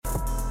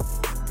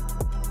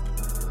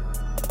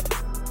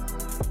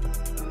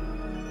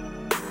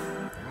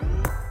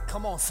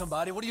on,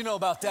 somebody. What do you know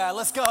about that?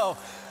 Let's go.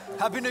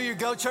 Happy New Year,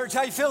 Go Church.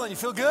 How you feeling? You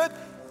feel good?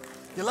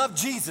 You love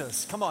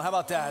Jesus. Come on, how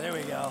about that? There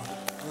we go.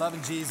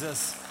 Loving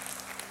Jesus.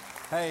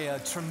 Hey,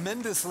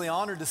 tremendously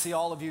honored to see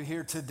all of you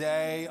here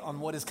today on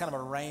what is kind of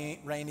a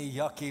rainy,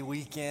 yucky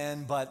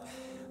weekend, but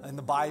in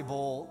the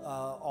Bible,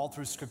 all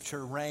through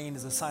Scripture, rain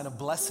is a sign of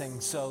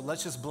blessing. So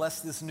let's just bless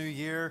this new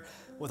year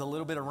with a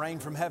little bit of rain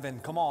from heaven.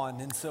 Come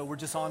on. And so we're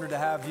just honored to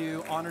have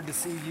you, honored to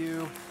see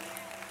you.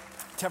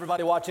 To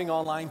everybody watching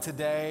online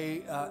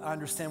today, I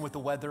understand with the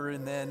weather,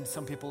 and then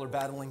some people are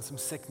battling some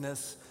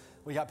sickness.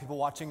 We got people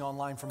watching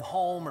online from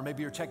home, or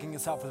maybe you're checking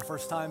us out for the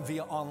first time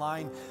via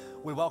online.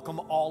 We welcome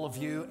all of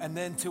you. And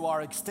then to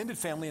our extended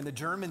family in the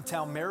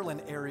Germantown,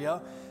 Maryland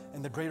area,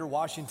 in the greater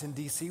Washington,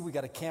 D.C., we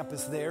got a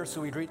campus there, so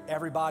we greet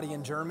everybody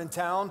in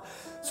Germantown.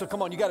 So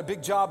come on, you got a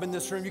big job in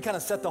this room. You kind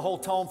of set the whole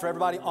tone for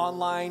everybody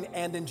online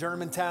and in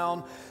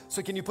Germantown.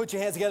 So can you put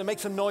your hands together, make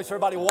some noise for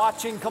everybody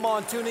watching? Come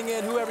on, tuning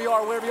in, whoever you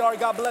are, wherever you are.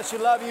 God bless you,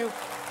 love you.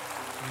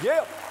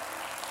 Yeah.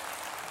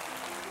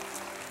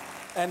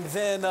 And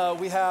then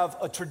we have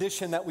a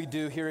tradition that we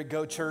do here at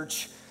Go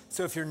Church.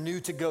 So if you're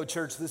new to Go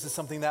Church, this is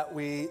something that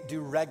we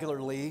do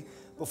regularly.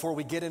 Before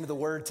we get into the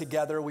Word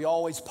together, we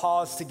always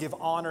pause to give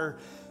honor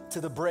to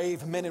the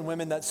brave men and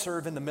women that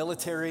serve in the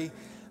military,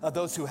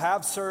 those who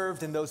have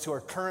served and those who are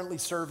currently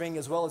serving,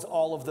 as well as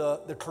all of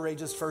the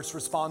courageous first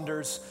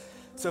responders.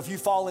 So if you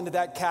fall into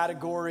that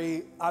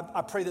category,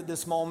 I pray that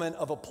this moment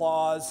of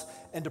applause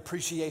and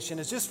appreciation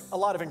is just a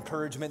lot of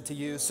encouragement to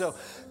you. So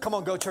come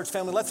on, Go Church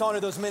family, let's honor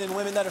those men and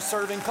women that are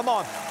serving. Come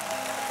on.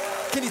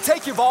 Can you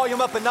take your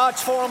volume up a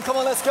notch for them? Come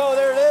on, let's go.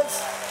 There it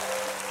is.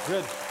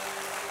 Good.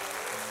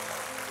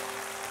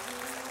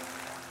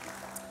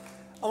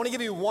 I want to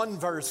give you one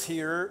verse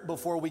here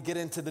before we get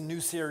into the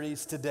new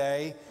series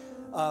today.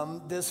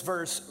 This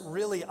verse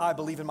really, I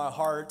believe in my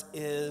heart,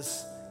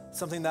 is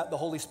something that the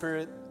Holy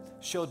Spirit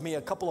showed me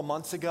a couple of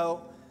months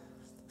ago.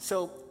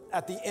 So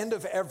at the end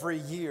of every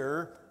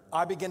year,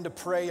 I begin to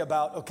pray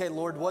about, okay,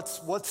 Lord,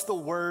 what's the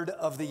word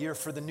of the year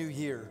for the new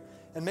year?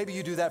 And maybe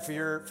you do that for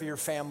your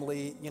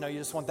family. You know, you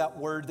just want that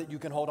word that you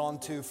can hold on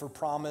to for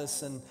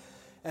promise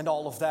and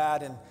all of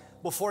that. And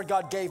before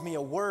God gave me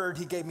a word,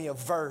 he gave me a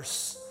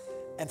verse.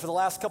 And for the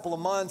last couple of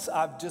months,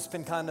 I've just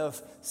been kind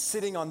of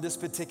sitting on this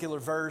particular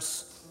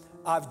verse.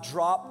 I've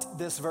dropped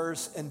this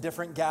verse in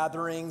different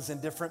gatherings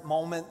and different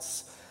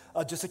moments,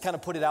 just to kind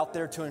of put it out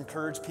there to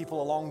encourage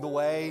people along the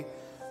way.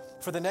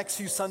 For the next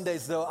few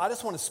Sundays, though, I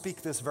just want to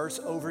speak this verse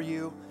over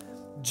you.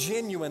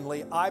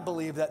 Genuinely, I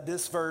believe that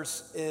this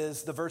verse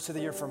is the verse of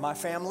the year for my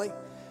family.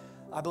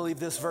 I believe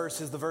this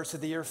verse is the verse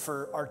of the year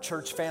for our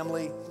church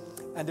family.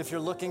 And if you're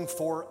looking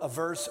for a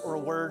verse or a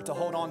word to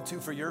hold on to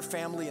for your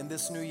family in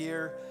this new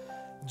year,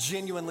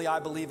 genuinely, I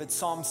believe it's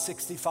Psalm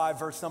 65,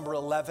 verse number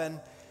 11.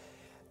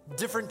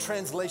 Different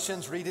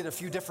translations read it a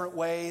few different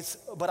ways,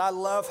 but I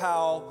love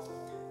how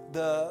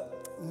the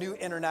New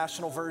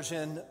International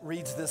Version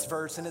reads this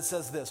verse, and it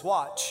says this,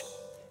 watch,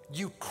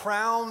 you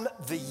crown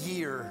the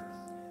year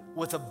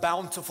with a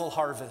bountiful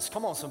harvest.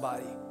 Come on,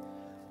 somebody.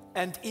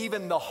 And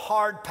even the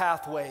hard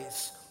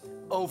pathways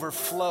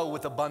overflow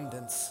with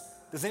abundance.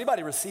 Does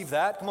anybody receive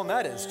that? Come on,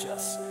 that is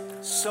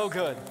just so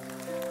good.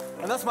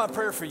 And that's my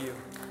prayer for you,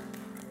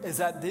 is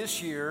that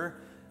this year,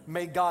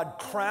 may God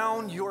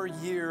crown your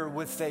year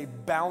with a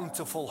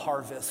bountiful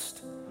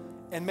harvest.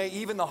 And may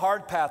even the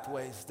hard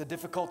pathways, the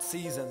difficult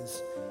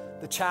seasons,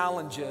 the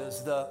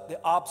challenges, the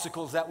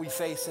obstacles that we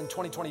face in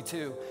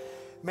 2022,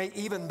 may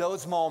even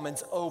those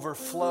moments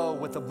overflow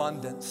with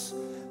abundance.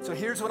 So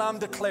here's what I'm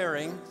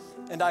declaring,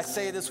 and I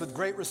say this with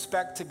great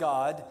respect to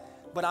God,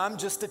 but I'm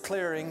just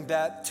declaring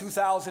that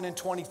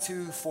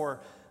 2022 for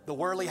the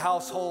Worley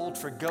household,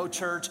 for Go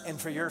Church, and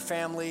for your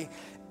family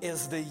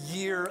is the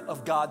year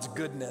of God's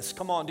goodness.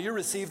 Come on, do you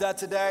receive that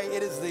today?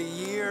 It is the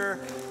year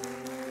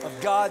of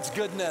God's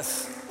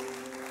goodness.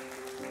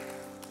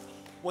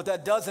 What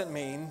that doesn't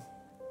mean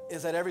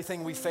is that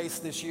everything we face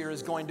this year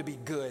is going to be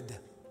good.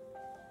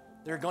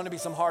 There are going to be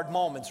some hard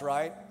moments,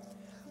 right?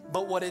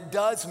 But what it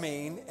does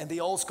mean, and the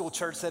old school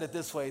church said it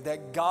this way,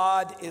 that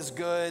God is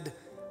good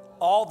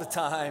all the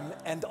time,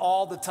 and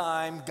all the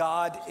time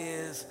God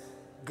is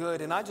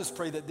good. And I just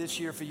pray that this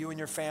year for you and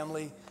your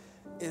family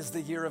is the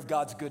year of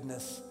God's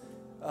goodness.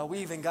 We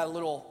even got a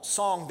little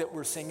song that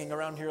we're singing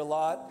around here a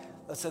lot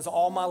that says,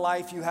 all my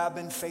life you have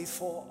been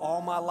faithful.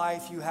 All my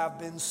life you have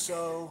been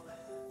so,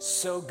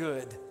 so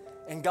good.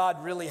 And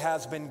God really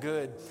has been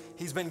good.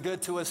 He's been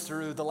good to us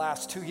through the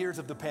last 2 years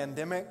of the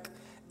pandemic.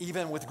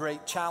 Even with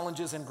great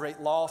challenges and great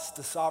loss,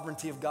 the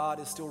sovereignty of God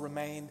has still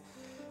remained.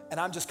 And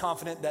I'm just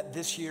confident that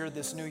this year,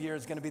 this new year,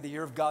 is going to be the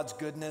year of God's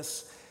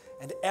goodness.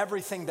 And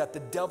everything that the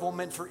devil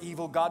meant for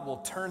evil, God will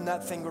turn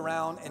that thing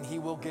around and he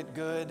will get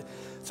good.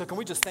 So can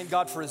we just thank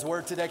God for his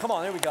word today? Come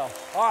on, there we go.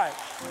 All right.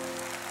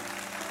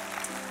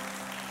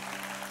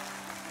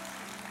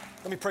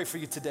 Let me pray for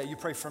you today. You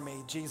pray for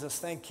me. Jesus,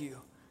 thank you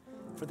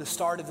for the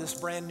start of this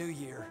brand new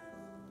year.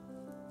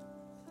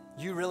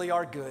 You really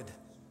are good.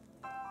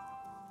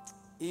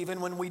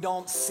 Even when we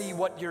don't see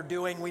what you're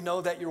doing, we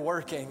know that you're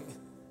working.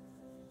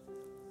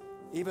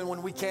 Even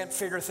when we can't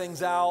figure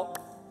things out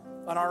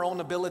on our own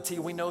ability,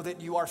 we know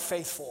that you are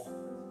faithful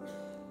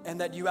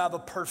and that you have a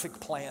perfect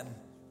plan.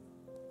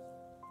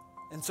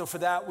 And so for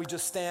that, we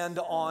just stand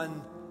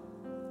on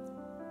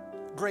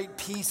great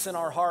peace in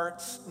our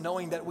hearts,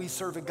 knowing that we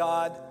serve a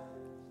God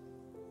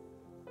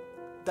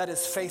that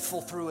is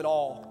faithful through it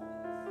all.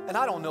 And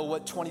I don't know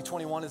what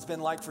 2021 has been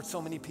like for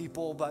so many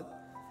people, but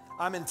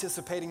I'm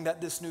anticipating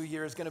that this new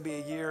year is going to be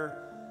a year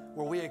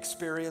where we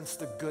experience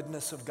the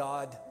goodness of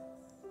God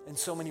in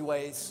so many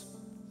ways.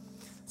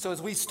 So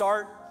as we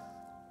start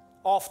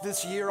off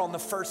this year on the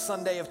first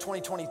Sunday of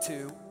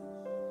 2022,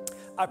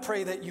 I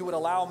pray that you would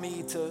allow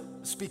me to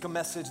speak a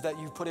message that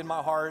you've put in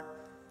my heart,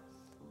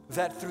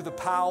 that through the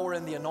power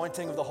and the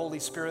anointing of the Holy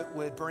Spirit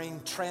would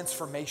bring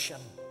transformation,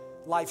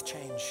 life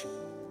change.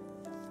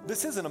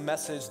 This isn't a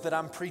message that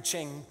I'm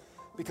preaching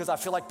because I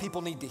feel like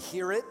people need to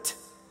hear it.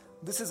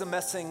 This is a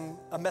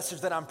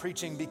message that I'm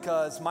preaching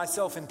because,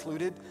 myself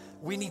included,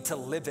 we need to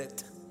live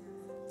it.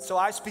 So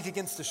I speak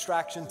against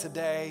distraction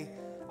today.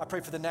 I pray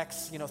for the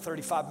next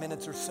 35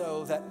 minutes or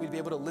so that we'd be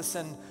able to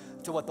listen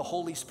to what the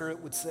Holy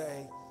Spirit would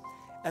say.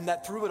 And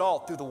that through it all,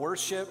 through the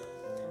worship,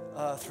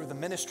 through the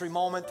ministry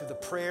moment, through the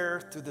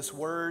prayer, through this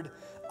word,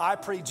 I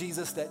pray,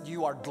 Jesus, that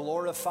you are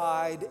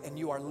glorified and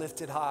you are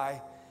lifted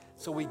high.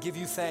 So we give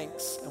you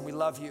thanks and we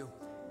love you.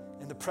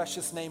 In the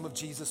precious name of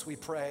Jesus, we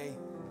pray.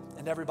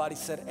 And everybody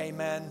said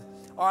amen.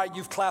 All right,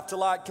 you've clapped a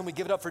lot. Can we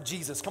give it up for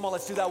Jesus? Come on,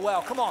 let's do that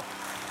well. Come on.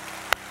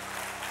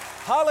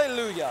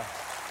 Hallelujah.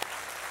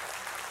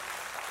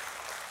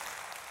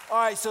 All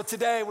right, so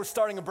today we're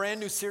starting a brand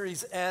new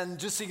series. And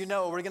just so you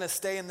know, we're going to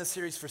stay in this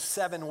series for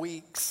 7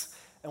 weeks.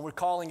 And we're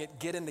calling it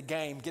Get in the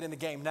Game, Get in the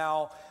Game.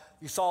 Now,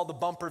 you saw the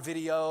bumper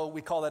video.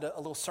 We call that a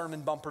little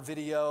sermon bumper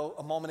video.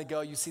 A moment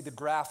ago, you see the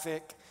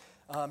graphic.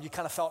 You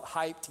kind of felt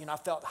hyped. I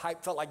felt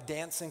hyped, felt like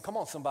dancing. Come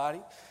on, somebody.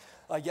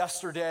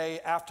 Yesterday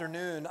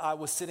afternoon, I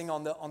was sitting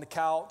on the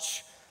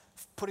couch,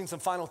 putting some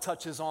final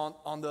touches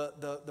on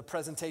the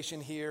presentation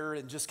here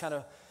and just kind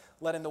of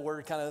letting the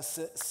word kind of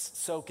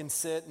soak and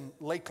sit. And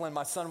Lakeland,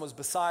 my son, was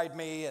beside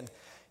me, and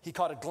he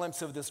caught a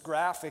glimpse of this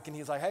graphic, and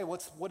he's like, hey,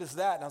 what is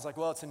that? And I was like,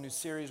 well, it's a new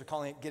series. We're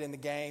calling it Get in the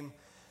Game.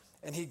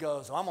 And he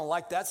goes, well, I'm going to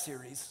like that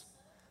series.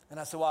 And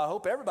I said, well, I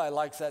hope everybody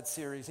likes that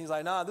series. And he's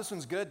like, nah, this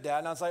one's good, Dad.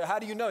 And I was like, how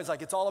do you know? He's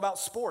like, it's all about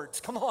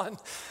sports. Come on.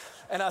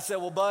 And I said,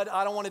 well, Bud,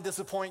 I don't want to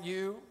disappoint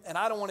you, and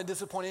I don't want to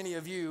disappoint any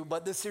of you,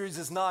 but this series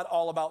is not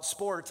all about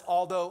sports,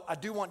 although I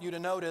do want you to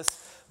notice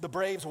the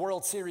Braves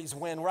World Series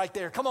win right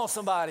there. Come on,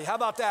 somebody. How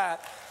about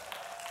that?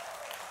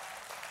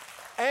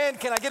 And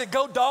can I get a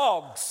go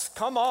Dogs?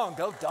 Come on,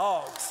 go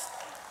Dogs.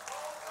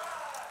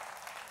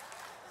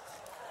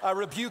 I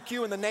rebuke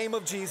you in the name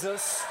of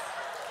Jesus.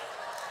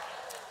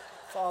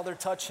 Father,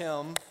 touch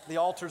him. The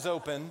altar's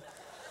open.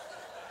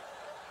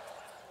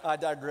 I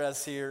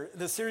digress here.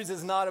 The series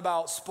is not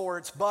about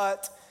sports,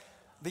 but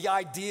the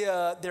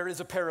idea, there is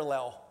a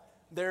parallel.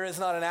 There is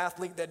not an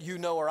athlete that you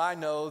know or I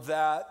know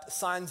that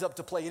signs up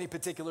to play any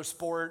particular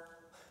sport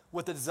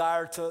with the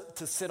desire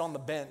to sit on the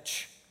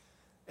bench.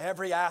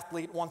 Every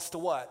athlete wants to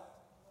what?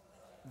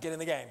 Get in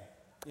the game.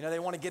 They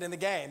want to get in the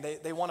game.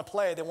 They want to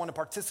play. They want to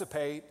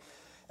participate.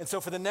 And so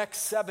for the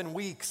next 7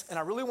 weeks, and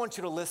I really want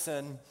you to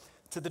listen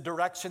to the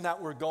direction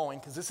that we're going,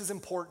 because this is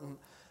important.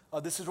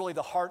 This is really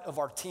the heart of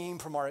our team,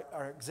 from our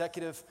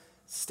executive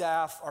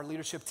staff, our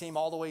leadership team,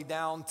 all the way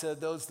down to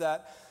those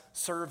that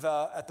serve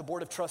at the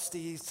board of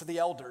trustees, to the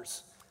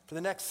elders. For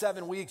the next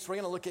 7 weeks, we're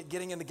going to look at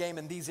getting in the game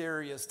in these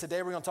areas.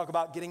 Today, we're going to talk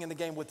about getting in the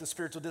game with the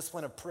spiritual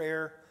discipline of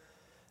prayer.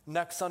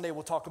 Next Sunday,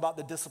 we'll talk about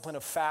the discipline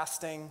of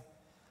fasting.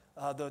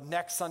 The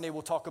next Sunday,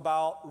 we'll talk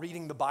about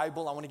reading the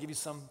Bible. I want to give you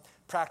some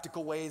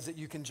practical ways that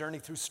you can journey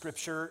through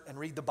Scripture and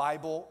read the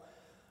Bible.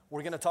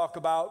 We're going to talk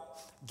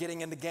about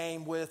getting in the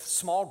game with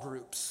small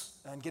groups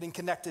and getting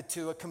connected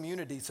to a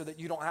community so that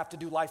you don't have to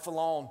do life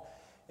alone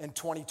in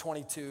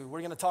 2022.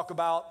 We're going to talk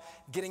about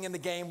getting in the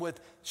game with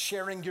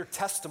sharing your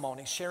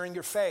testimony, sharing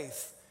your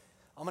faith.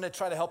 I'm going to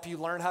try to help you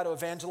learn how to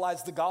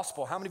evangelize the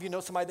gospel. How many of you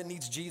know somebody that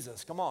needs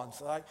Jesus? Come on,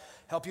 so I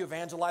help you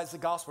evangelize the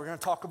gospel. We're going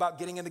to talk about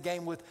getting in the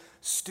game with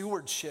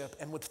stewardship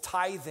and with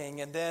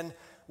tithing, and then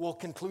we'll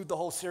conclude the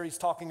whole series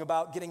talking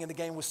about getting in the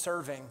game with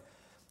serving.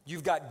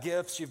 You've got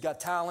gifts, you've got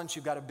talents,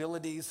 you've got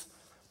abilities.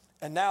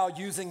 And now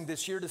using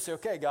this year to say,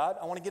 okay, God,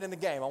 I want to get in the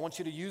game. I want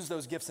you to use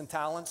those gifts and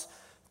talents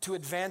to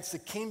advance the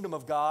kingdom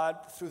of God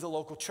through the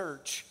local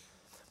church.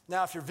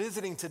 Now, if you're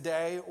visiting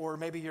today, or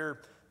maybe you're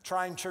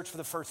trying church for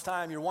the first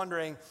time, you're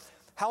wondering,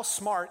 how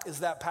smart is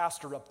that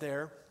pastor up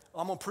there?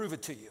 I'm going to prove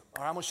it to you.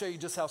 All right, I'm going to show you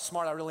just how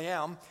smart I really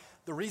am.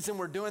 The reason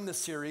we're doing this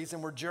series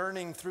and we're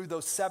journeying through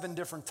those 7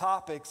 different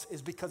topics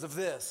is because of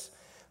this.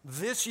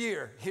 This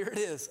year, here it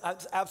is.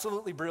 It's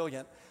absolutely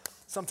brilliant.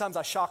 Sometimes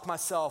I shock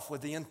myself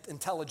with the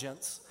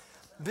intelligence.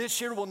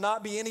 This year will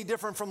not be any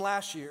different from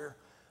last year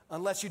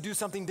unless you do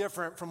something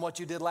different from what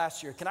you did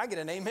last year. Can I get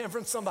an amen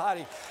from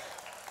somebody?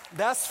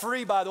 That's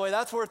free, by the way.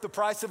 That's worth the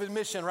price of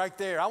admission right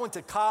there. I went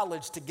to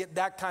college to get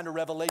that kind of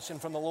revelation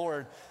from the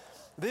Lord.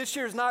 This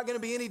year is not going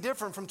to be any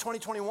different from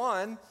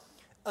 2021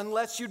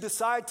 unless you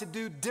decide to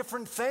do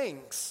different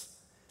things.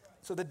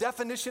 So the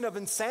definition of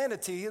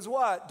insanity is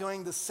what?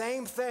 Doing the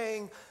same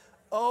thing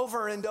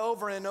over and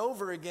over and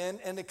over again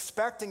and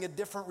expecting a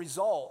different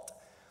result.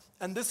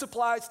 And this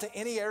applies to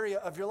any area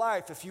of your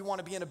life. If you want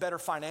to be in a better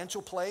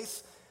financial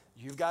place,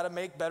 you've got to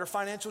make better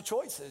financial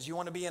choices. You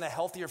want to be in a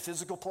healthier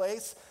physical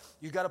place,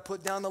 you've got to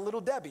put down the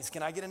little Debbies.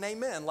 Can I get an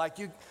amen?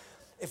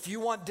 If you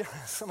want,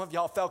 some of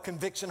y'all felt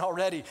conviction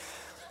already.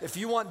 If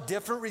you want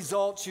different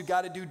results, you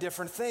got to do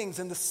different things.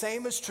 And the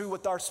same is true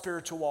with our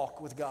spiritual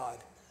walk with God.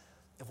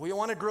 If we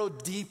want to grow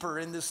deeper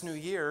in this new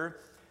year,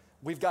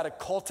 we've got to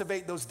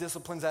cultivate those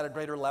disciplines at a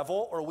greater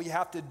level, or we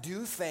have to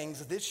do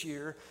things this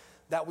year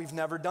that we've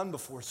never done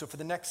before. So for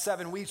the next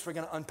 7 weeks, we're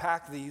going to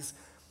unpack these.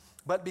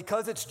 But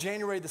because it's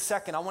January the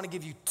 2nd, I want to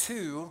give you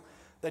 2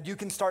 that you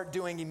can start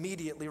doing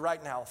immediately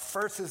right now.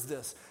 First is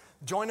this.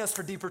 Join us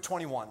for Deeper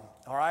 21,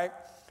 all right?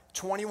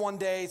 21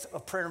 days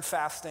of prayer and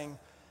fasting.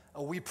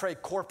 We pray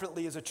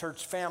corporately as a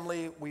church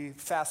family. We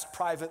fast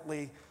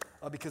privately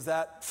because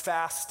that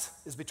fast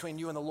is between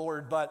you and the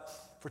Lord. But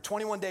for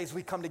 21 days,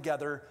 we come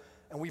together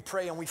and we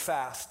pray and we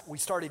fast. We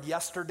started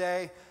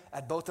yesterday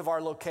at both of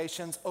our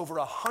locations. Over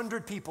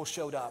 100 people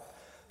showed up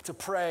to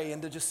pray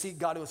and to just seek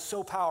God. It was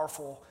so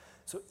powerful.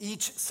 So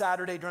each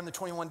Saturday during the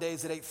 21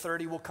 days at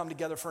 8:30, we'll come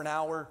together for an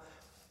hour.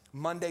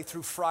 Monday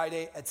through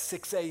Friday at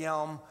 6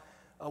 a.m.,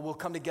 we'll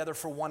come together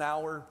for 1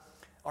 hour.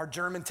 Our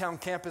Germantown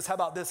campus, how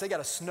about this? They got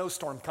a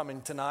snowstorm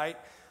coming tonight.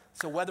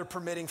 So weather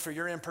permitting for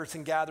your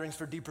in-person gatherings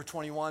for Deeper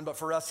 21. But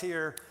for us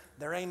here,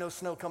 there ain't no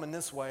snow coming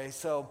this way.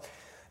 So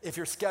if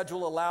your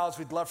schedule allows,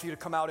 we'd love for you to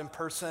come out in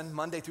person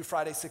Monday through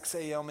Friday, 6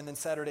 a.m., and then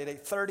Saturday at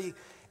 8:30.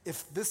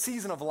 If this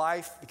season of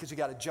life, because you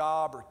got a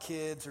job or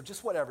kids or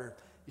just whatever,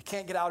 you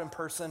can't get out in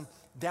person,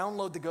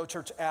 download the Go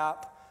Church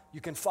app.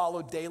 You can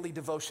follow daily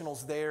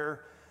devotionals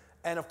there.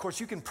 And of course,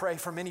 you can pray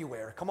from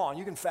anywhere. Come on,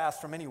 you can fast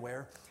from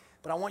anywhere.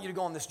 But I want you to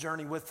go on this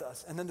journey with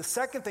us. And then the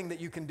second thing that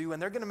you can do, and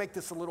they're going to make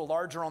this a little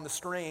larger on the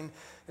screen,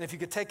 and if you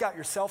could take out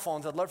your cell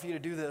phones, I'd love for you to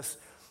do this.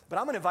 But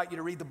I'm going to invite you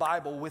to read the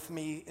Bible with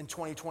me in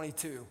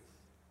 2022.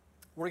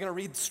 We're going to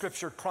read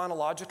Scripture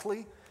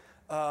chronologically.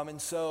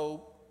 And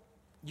so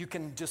you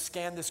can just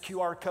scan this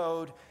QR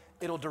code.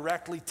 It'll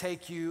directly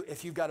take you,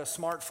 if you've got a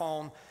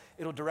smartphone,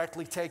 it'll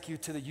directly take you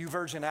to the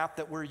YouVersion app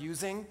that we're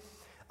using.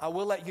 I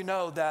will let you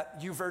know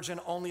that YouVersion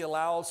only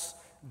allows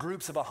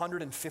groups of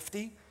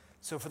 150.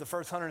 So for the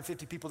first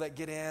 150 people that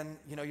get in,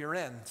 you're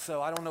in.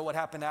 So I don't know what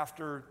happened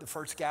after the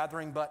first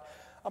gathering, but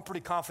I'm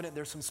pretty confident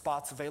there's some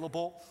spots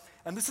available.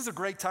 And this is a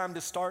great time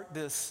to start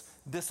this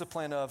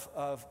discipline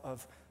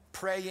of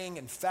praying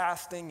and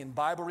fasting and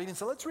Bible reading.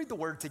 So let's read the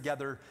Word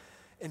together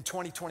in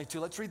 2022.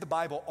 Let's read the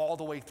Bible all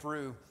the way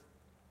through.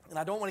 And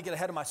I don't want to get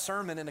ahead of my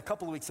sermon in a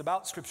couple of weeks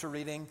about Scripture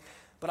reading,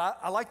 but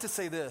I like to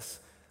say this.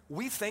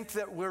 We think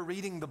that we're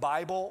reading the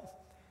Bible,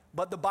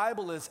 but the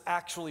Bible is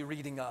actually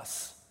reading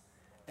us.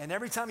 And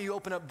every time you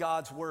open up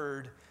God's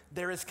Word,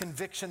 there is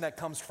conviction that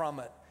comes from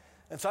it.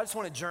 And so I just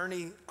want to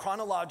journey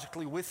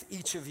chronologically with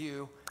each of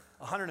you,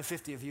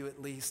 150 of you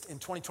at least, in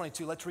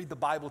 2022. Let's read the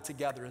Bible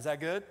together. Is that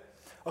good?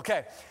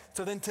 Okay,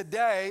 so then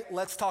today,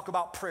 let's talk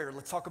about prayer.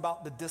 Let's talk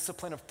about the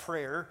discipline of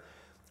prayer.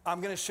 I'm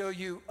going to show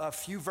you a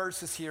few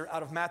verses here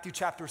out of Matthew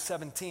chapter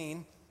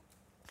 17.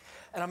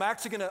 And I'm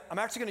actually going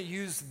to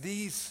use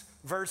these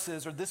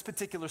verses or this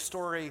particular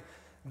story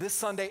this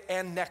Sunday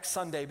and next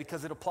Sunday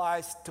because it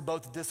applies to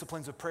both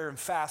disciplines of prayer and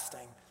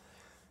fasting.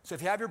 So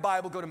if you have your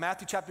Bible, go to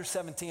Matthew chapter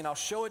 17. I'll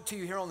show it to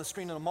you here on the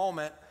screen in a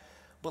moment,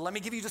 but let me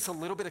give you just a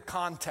little bit of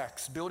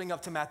context building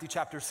up to Matthew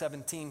chapter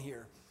 17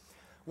 here.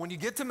 When you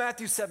get to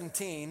Matthew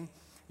 17,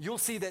 you'll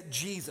see that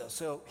Jesus,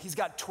 so he's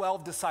got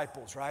 12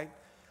 disciples, right?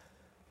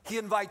 He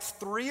invites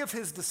 3 of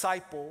his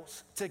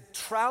disciples to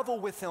travel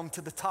with him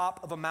to the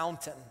top of a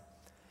mountain.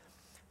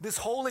 This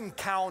whole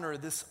encounter,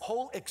 this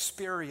whole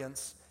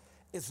experience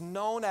is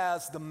known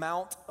as the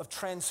Mount of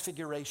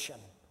Transfiguration.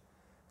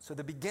 So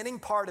the beginning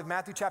part of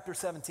Matthew chapter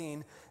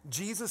 17,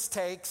 Jesus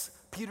takes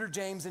Peter,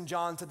 James, and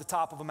John to the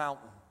top of a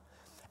mountain.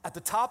 At the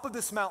top of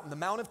this mountain, the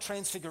Mount of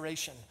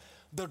Transfiguration,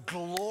 the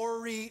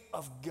glory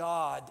of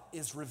God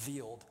is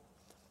revealed.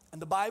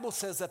 And the Bible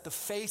says that the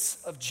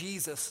face of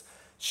Jesus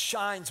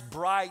shines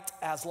bright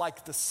as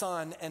like the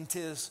sun, and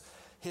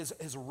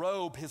his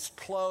robe, his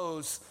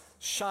clothes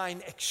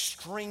shine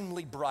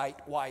extremely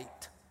bright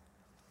white.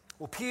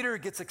 Well, Peter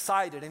gets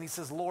excited and he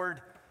says,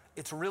 Lord,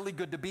 it's really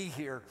good to be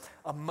here.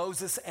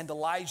 Moses and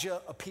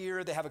Elijah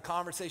appear. They have a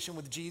conversation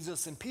with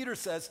Jesus. And Peter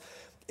says,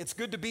 it's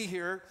good to be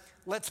here.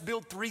 Let's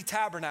build 3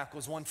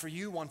 tabernacles, one for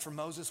you, one for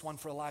Moses, one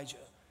for Elijah.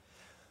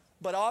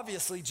 But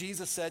obviously,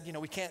 Jesus said,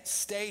 we can't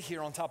stay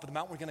here on top of the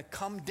mountain. We're going to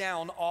come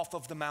down off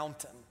of the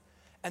mountain.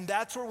 And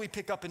that's where we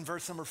pick up in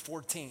verse number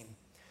 14.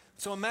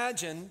 So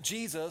imagine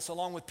Jesus,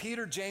 along with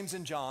Peter, James,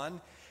 and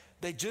John,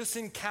 they just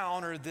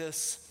encounter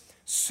this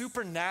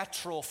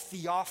supernatural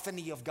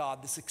theophany of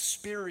God, this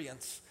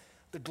experience,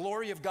 the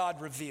glory of God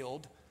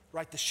revealed,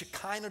 right? The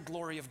Shekinah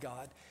glory of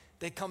God.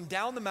 They come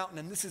down the mountain,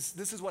 and this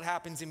is what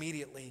happens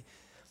immediately.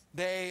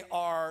 They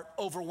are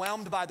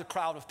overwhelmed by the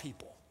crowd of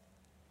people.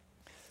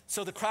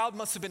 So the crowd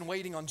must have been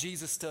waiting on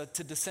Jesus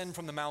to descend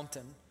from the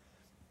mountain.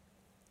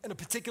 And a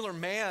particular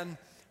man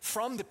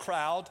from the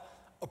crowd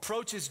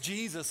approaches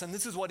Jesus, and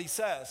this is what he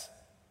says.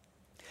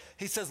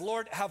 He says,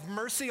 Lord, have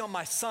mercy on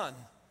my son.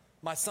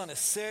 My son is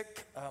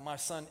sick. My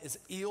son is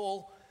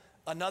ill.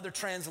 Another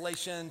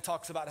translation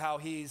talks about how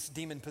he's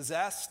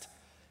demon-possessed.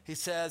 He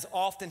says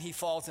often he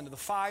falls into the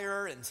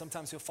fire, and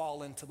sometimes he'll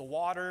fall into the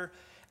water.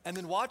 And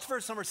then watch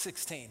verse number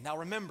 16. Now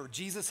remember,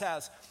 Jesus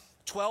has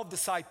 12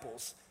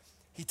 disciples.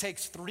 He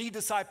takes 3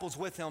 disciples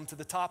with him to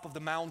the top of the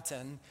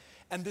mountain.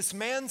 And this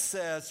man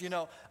says,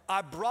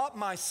 I brought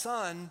my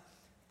son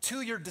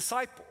to your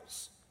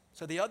disciples.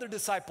 So the other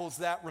disciples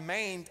that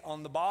remained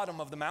on the bottom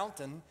of the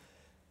mountain,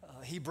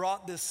 he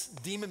brought this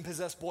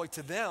demon-possessed boy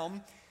to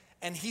them.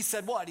 And he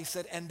said what? He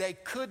said, and they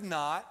could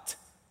not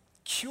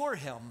cure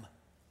him.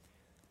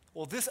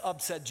 Well, this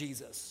upset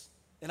Jesus.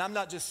 And I'm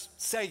not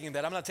just saying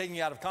that. I'm not taking it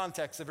out of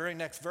context. The very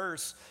next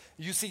verse,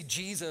 you see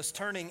Jesus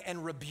turning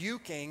and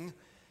rebuking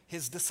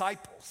his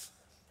disciples.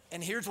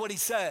 And here's what he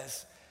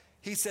says.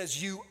 He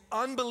says, you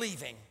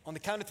unbelieving. On the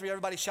count of 3,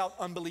 everybody shout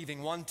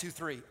unbelieving. 1, 2,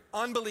 3.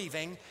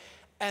 Unbelieving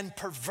and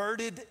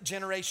perverted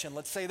generation.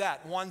 Let's say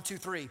that. 1, 2,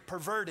 3.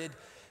 Perverted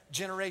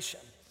generation.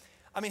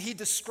 I mean, he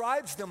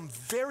describes them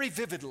very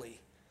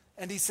vividly.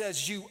 And he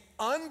says, you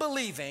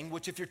unbelieving,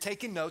 which if you're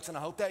taking notes, and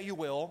I hope that you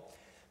will,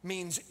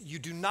 means you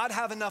do not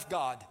have enough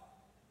God.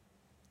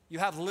 You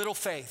have little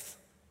faith.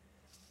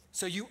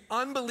 So you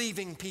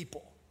unbelieving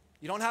people,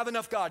 you don't have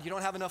enough God, you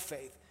don't have enough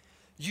faith.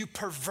 You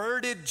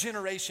perverted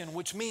generation,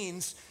 which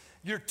means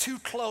you're too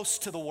close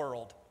to the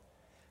world.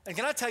 And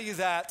can I tell you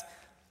that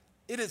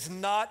it is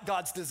not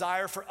God's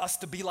desire for us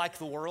to be like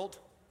the world?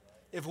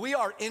 If we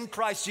are in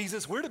Christ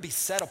Jesus, we're to be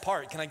set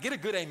apart. Can I get a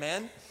good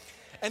amen?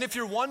 And if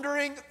you're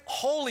wondering,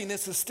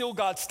 holiness is still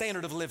God's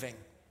standard of living.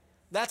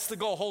 That's the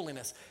goal,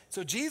 holiness.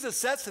 So Jesus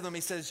says to them,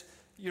 he says,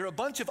 you're a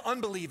bunch of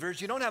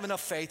unbelievers, you don't have enough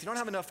faith, you don't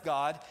have enough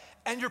God,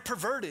 and you're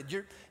perverted.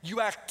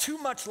 You act too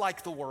much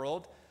like the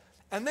world.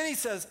 And then he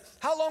says,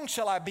 how long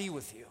shall I be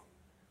with you?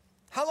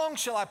 How long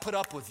shall I put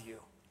up with you?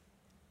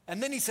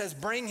 And then he says,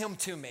 bring him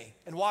to me.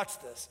 And watch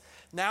this.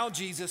 Now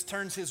Jesus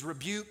turns his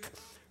rebuke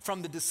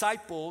from the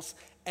disciples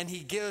and he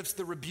gives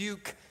the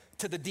rebuke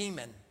to the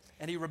demon.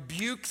 And he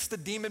rebukes the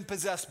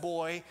demon-possessed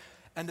boy,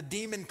 and the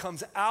demon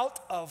comes out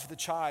of the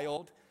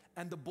child,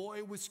 and the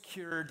boy was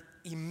cured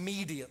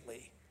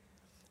immediately.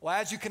 Well,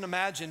 as you can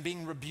imagine,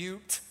 being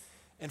rebuked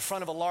in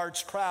front of a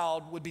large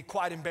crowd would be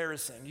quite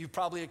embarrassing. You've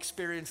probably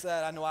experienced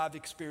that. I know I've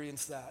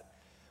experienced that.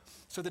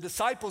 So the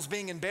disciples,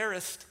 being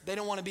embarrassed, they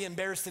don't want to be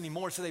embarrassed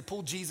anymore, so they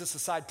pulled Jesus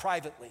aside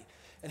privately.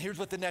 And here's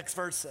what the next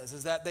verse says,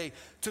 is that they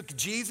took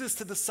Jesus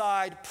to the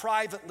side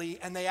privately,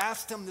 and they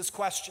asked him this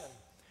question.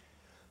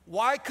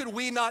 Why could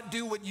we not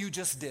do what you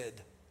just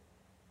did?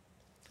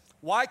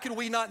 Why could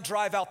we not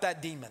drive out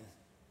that demon?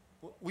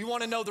 We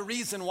want to know the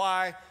reason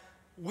why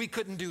we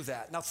couldn't do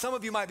that. Now, some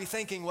of you might be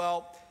thinking,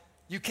 well,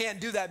 you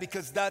can't do that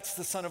because that's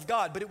the Son of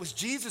God. But it was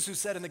Jesus who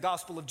said in the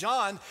Gospel of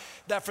John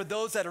that for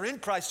those that are in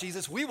Christ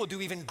Jesus, we will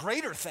do even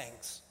greater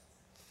things.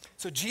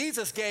 So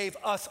Jesus gave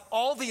us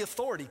all the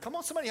authority. Come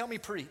on, somebody help me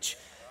preach.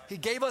 He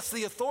gave us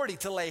the authority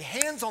to lay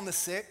hands on the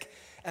sick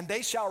and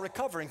they shall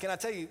recover. And can I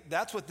tell you,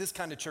 that's what this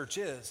kind of church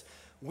is.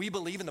 We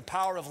believe in the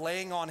power of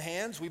laying on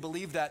hands. We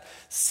believe that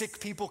sick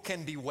people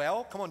can be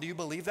well. Come on, do you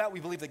believe that? We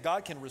believe that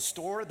God can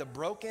restore the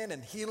broken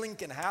and healing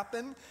can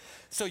happen.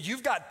 So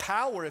you've got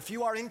power. If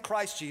you are in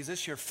Christ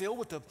Jesus, you're filled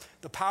with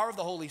the power of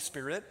the Holy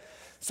Spirit.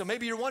 So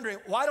maybe you're wondering,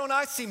 why don't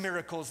I see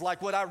miracles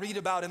like what I read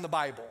about in the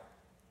Bible?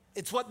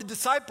 It's what the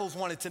disciples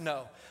wanted to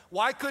know.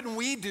 Why couldn't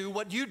we do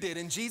what you did?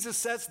 And Jesus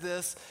says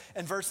this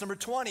in verse number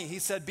 20. He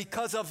said,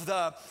 because of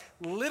the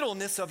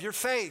littleness of your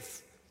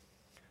faith.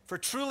 For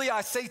truly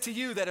I say to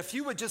you that if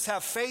you would just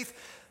have faith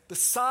the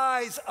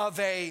size of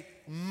a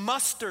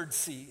mustard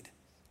seed,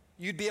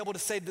 you'd be able to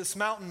say to this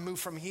mountain, move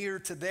from here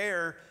to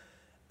there,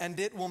 and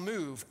it will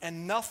move,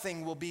 and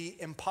nothing will be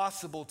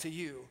impossible to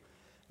you.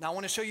 Now I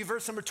want to show you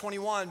verse number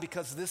 21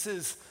 because this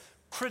is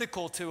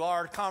critical to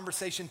our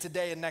conversation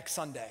today and next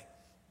Sunday.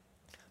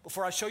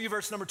 Before I show you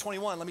verse number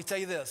 21, let me tell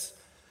you this.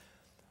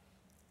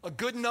 A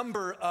good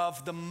number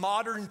of the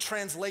modern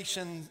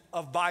translation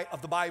of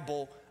the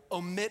Bible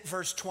omit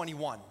verse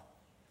 21.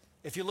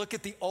 If you look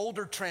at the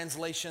older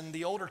translation,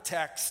 the older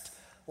text,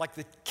 like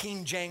the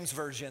King James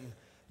Version,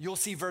 you'll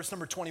see verse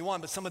number 21.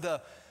 But some of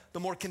the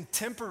more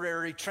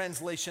contemporary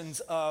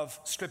translations of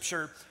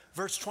Scripture,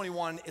 verse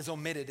 21 is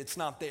omitted. It's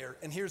not there.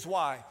 And here's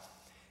why.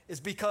 It's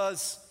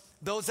because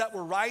those that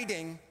were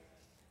writing,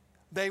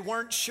 they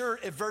weren't sure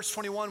if verse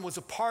 21 was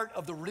a part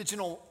of the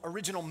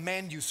original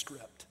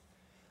manuscript.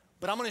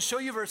 But I'm going to show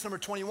you verse number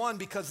 21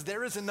 because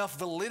there is enough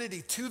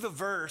validity to the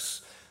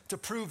verse to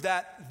prove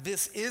that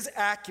this is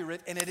accurate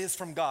and it is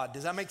from God.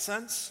 Does that make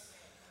sense?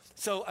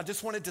 So I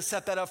just wanted to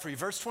set that up for you.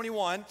 Verse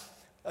 21,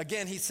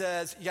 again, he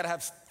says, you got to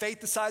have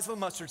faith the size of a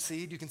mustard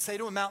seed. You can say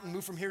to a mountain,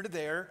 move from here to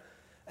there,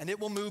 and it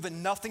will move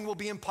and nothing will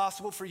be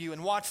impossible for you.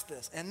 And watch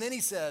this. And then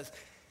he says,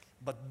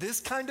 but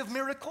this kind of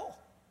miracle,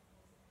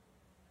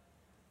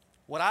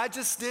 what I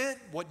just did,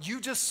 what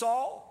you just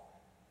saw,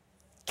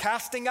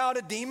 casting out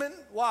a demon,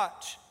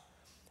 watch.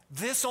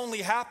 This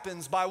only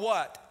happens by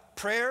what?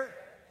 Prayer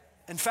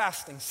and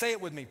fasting. Say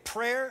it with me.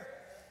 Prayer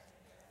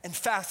and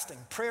fasting.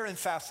 Prayer and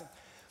fasting.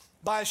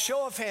 By a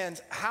show of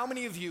hands, how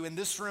many of you in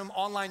this room,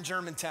 online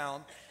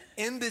Germantown,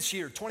 in this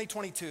year,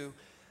 2022,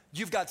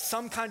 you've got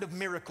some kind of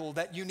miracle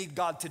that you need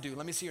God to do?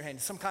 Let me see your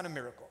hand. Some kind of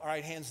miracle. All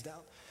right, hands down.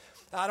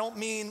 Now, I don't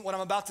mean what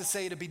I'm about to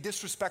say to be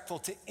disrespectful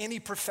to any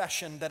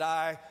profession that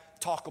I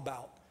talk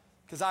about,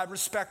 because I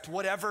respect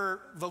whatever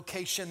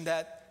vocation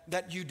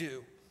that you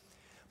do.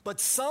 But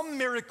some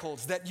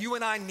miracles that you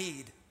and I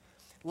need,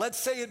 let's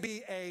say it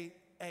be a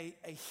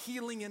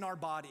healing in our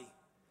body.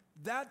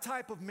 That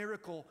type of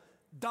miracle,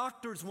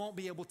 doctors won't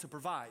be able to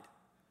provide.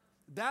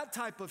 That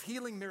type of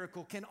healing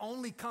miracle can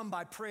only come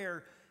by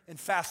prayer and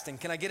fasting.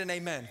 Can I get an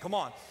amen? Come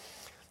on.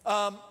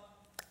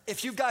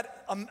 If you've got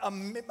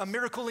a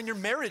miracle in your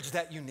marriage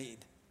that you need,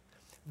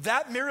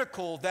 that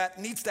miracle that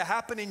needs to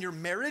happen in your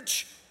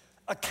marriage,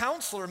 a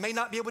counselor may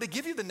not be able to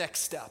give you the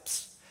next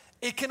steps.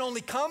 It can only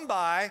come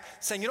by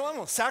saying, I'm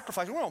going to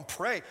sacrifice. We're going to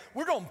pray.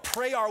 We're going to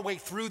pray our way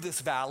through this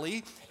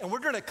valley, and we're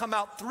going to come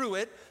out through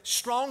it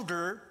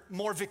stronger,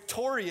 more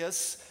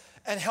victorious,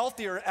 and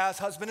healthier as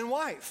husband and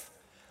wife.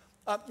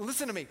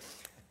 Listen to me.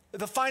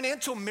 The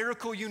financial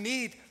miracle you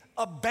need,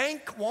 a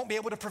bank won't be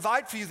able to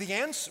provide for you the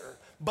answer,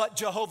 but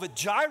Jehovah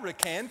Jireh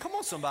can. Come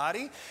on,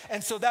 somebody.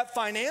 And so that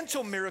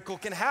financial miracle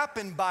can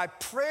happen by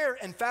prayer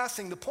and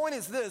fasting. The point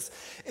is this,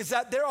 is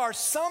that there are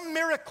some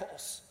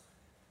miracles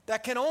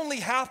that can only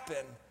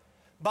happen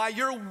by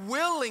your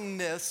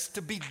willingness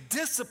to be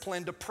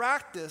disciplined to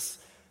practice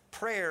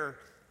prayer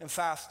and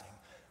fasting.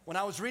 When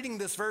I was reading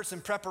this verse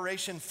in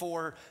preparation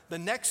for the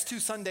next 2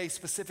 Sundays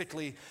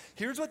specifically,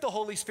 here's what the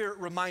Holy Spirit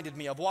reminded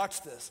me of.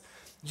 Watch this.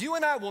 You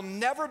and I will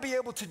never be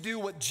able to do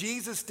what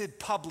Jesus did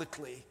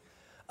publicly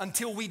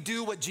until we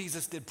do what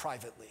Jesus did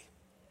privately.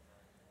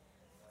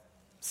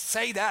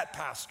 Say that,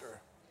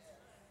 Pastor.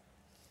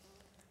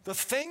 The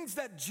things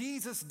that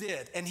Jesus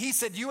did, and he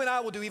said, you and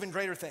I will do even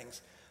greater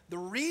things. The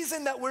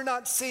reason that we're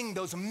not seeing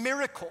those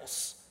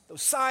miracles,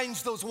 those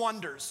signs, those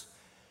wonders,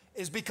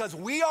 is because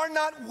we are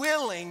not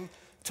willing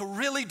to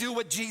really do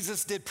what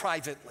Jesus did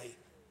privately.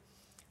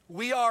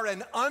 We are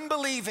an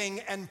unbelieving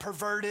and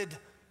perverted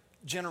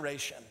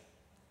generation.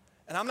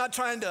 And I'm not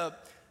trying to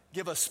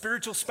give a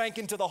spiritual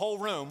spanking to the whole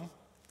room,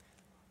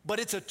 but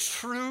it's a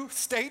true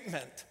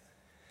statement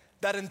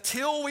that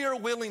until we are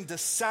willing to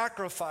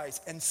sacrifice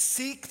and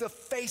seek the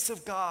face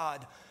of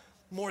God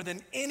more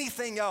than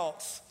anything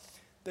else,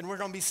 then we're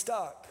going to be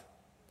stuck.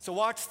 So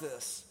watch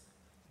this.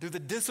 Do the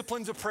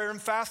disciplines of prayer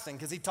and fasting,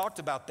 because he talked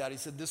about that. He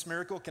said this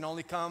miracle can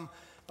only come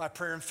by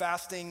prayer and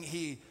fasting.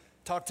 He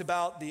talked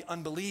about the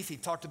unbelief. He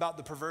talked about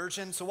the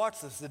perversion. So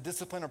watch this. The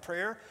discipline of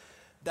prayer,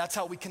 that's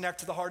how we connect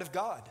to the heart of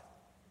God.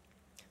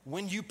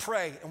 When you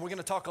pray, and we're going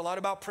to talk a lot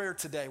about prayer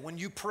today, when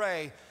you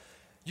pray,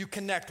 you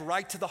connect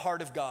right to the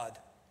heart of God.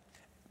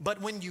 But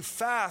when you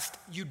fast,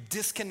 you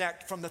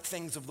disconnect from the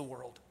things of the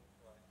world.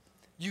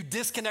 You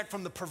disconnect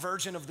from the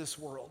perversion of this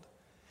world.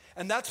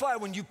 And that's why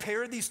when you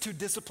pair these two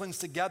disciplines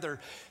together,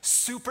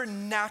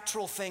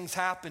 supernatural things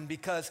happen,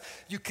 because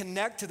you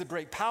connect to the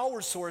great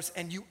power source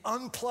and you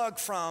unplug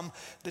from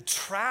the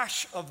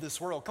trash of this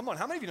world. Come on,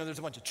 how many of you know there's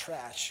a bunch of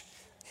trash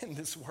in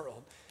this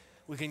world?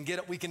 We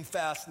can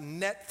fast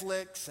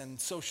Netflix and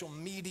social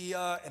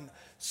media and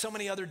so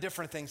many other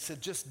different things to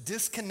just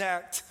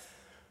disconnect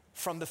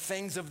from the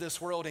things of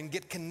this world and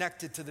get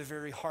connected to the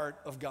very heart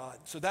of God.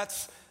 So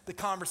that's the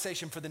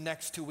conversation for the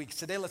next 2 weeks.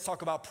 Today, let's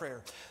talk about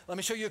prayer. Let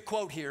me show you a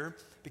quote here,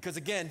 because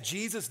again,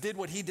 Jesus did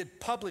what he did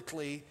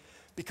publicly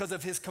because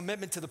of his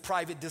commitment to the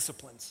private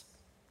disciplines.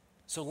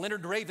 So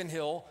Leonard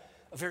Ravenhill,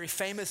 a very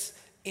famous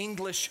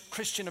English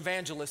Christian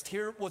evangelist,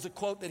 here was a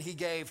quote that he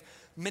gave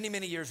many,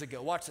 many years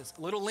ago. Watch this,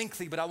 a little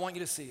lengthy, but I want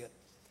you to see it.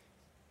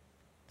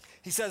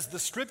 He says, the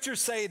scriptures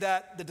say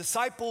that the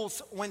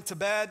disciples went to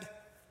bed,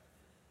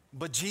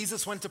 but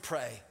Jesus went to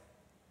pray.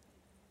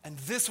 And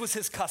this was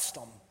his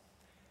custom.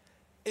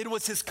 It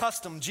was his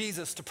custom,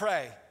 Jesus, to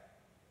pray.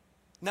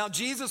 Now,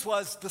 Jesus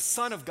was the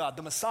Son of God,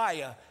 the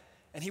Messiah,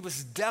 and he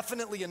was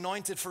definitely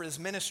anointed for his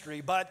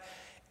ministry. But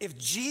if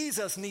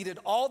Jesus needed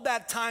all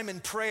that time in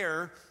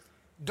prayer,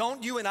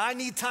 don't you and I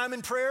need time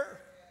in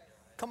prayer?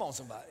 Come on,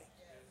 somebody.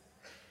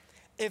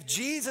 If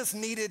Jesus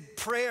needed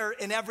prayer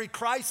in every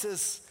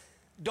crisis,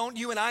 don't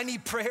you and I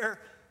need prayer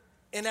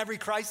in every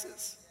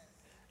crisis?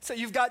 So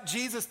you've got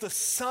Jesus, the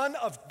Son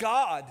of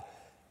God,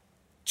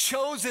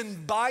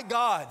 chosen by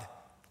God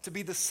to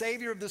be the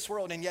Savior of this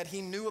world, and yet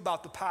he knew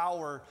about the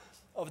power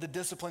of the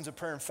disciplines of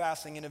prayer and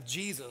fasting. And if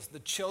Jesus, the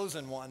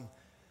chosen one,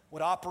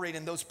 would operate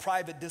in those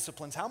private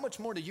disciplines, how much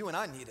more do you and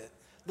I need it?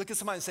 Look at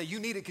somebody and say, you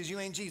need it because you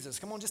ain't Jesus.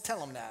 Come on, just tell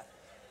them that.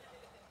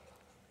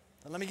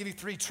 And let me give you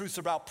 3 truths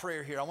about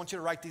prayer here. I want you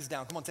to write these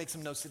down. Come on, take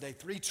some notes today.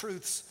 3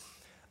 truths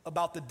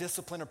about the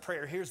discipline of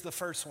prayer. Here's the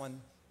first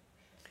one.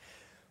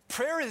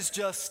 Prayer is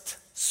just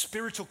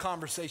spiritual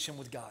conversation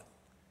with God.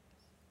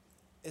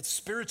 It's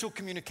spiritual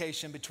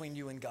communication between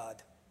you and God.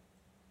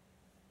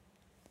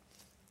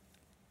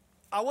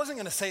 I wasn't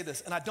going to say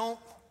this, and I'll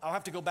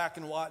have to go back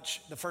and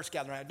watch the first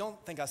gathering. I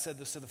don't think I said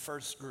this to the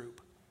first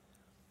group.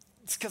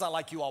 It's because I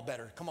like you all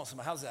better. Come on,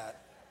 somebody, how's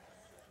that?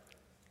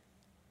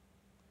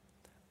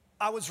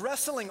 I was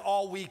wrestling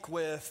all week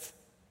with,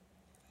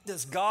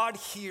 does God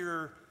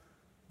hear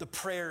the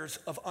prayers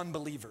of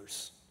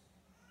unbelievers?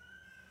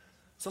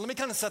 So let me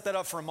kind of set that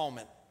up for a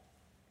moment.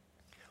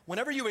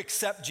 Whenever you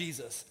accept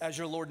Jesus as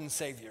your Lord and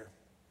Savior,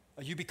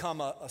 you become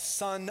a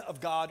son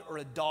of God or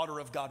a daughter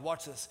of God.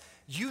 Watch this.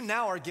 You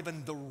now are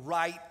given the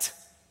right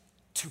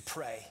to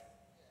pray.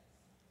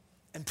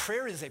 And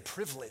prayer is a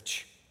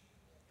privilege.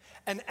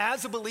 And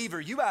as a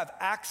believer, you have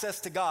access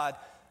to God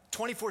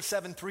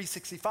 24/7,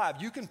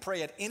 365. You can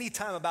pray at any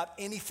time about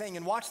anything.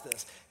 And watch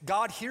this.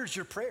 God hears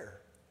your prayer.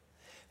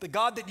 The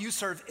God that you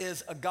serve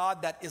is a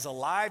God that is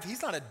alive.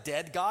 He's not a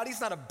dead God. He's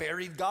not a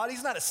buried God.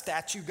 He's not a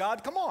statue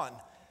God. Come on.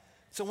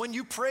 So when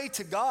you pray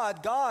to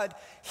God, God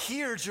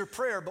hears your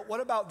prayer. But what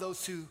about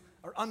those who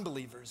are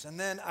unbelievers? And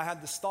then I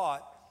had this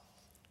thought,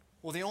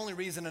 well, the only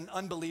reason an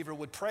unbeliever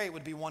would pray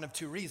would be one of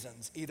two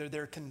reasons. Either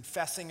they're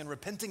confessing and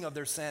repenting of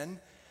their sin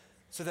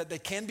so that they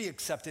can be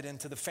accepted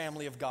into the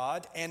family of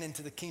God and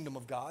into the kingdom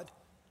of God.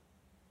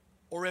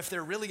 Or if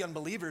they're really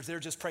unbelievers,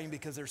 they're just praying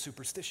because they're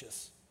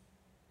superstitious.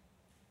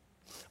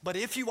 But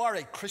if you are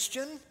a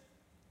Christian,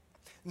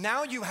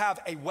 now you have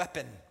a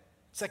weapon.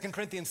 2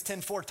 Corinthians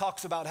 10:4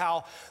 talks about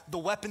how the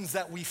weapons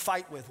that we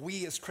fight with,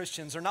 we as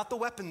Christians, are not the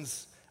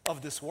weapons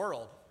of this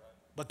world,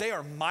 but they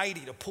are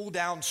mighty to pull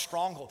down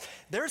strongholds.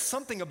 There's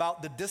something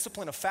about the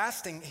discipline of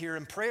fasting here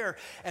in prayer,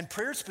 and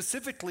prayer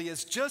specifically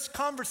is just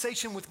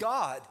conversation with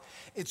God.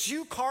 It's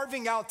you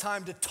carving out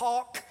time to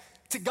talk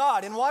to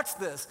God. And watch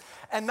this.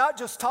 And not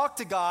just talk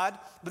to God,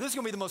 but this is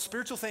going to be the most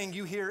spiritual thing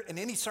you hear in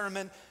any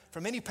sermon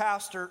from any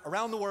pastor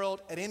around the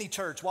world at any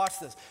church. Watch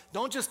this.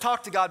 Don't just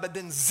talk to God, but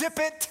then zip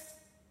it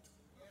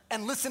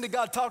and listen to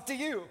God talk to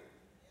you.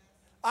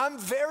 I'm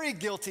very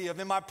guilty of,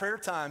 in my prayer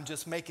time,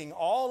 just making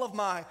all of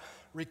my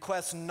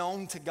requests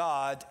known to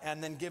God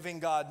and then giving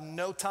God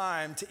no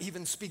time to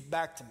even speak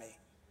back to me.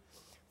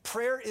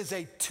 Prayer is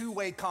a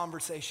two-way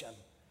conversation.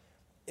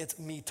 It's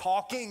me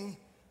talking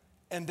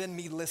and then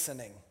me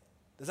listening.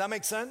 Does that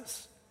make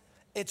sense?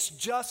 It's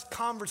just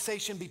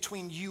conversation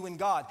between you and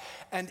God.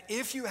 And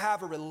if you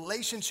have a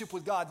relationship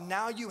with God,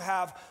 now you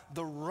have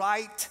the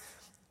right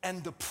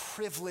and the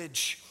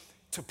privilege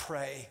to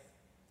pray.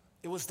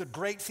 It was the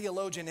great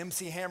theologian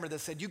MC Hammer that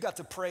said, you got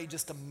to pray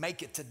just to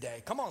make it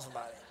today. Come on,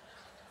 somebody.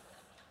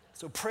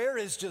 So prayer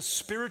is just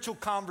spiritual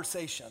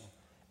conversation.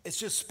 It's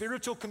just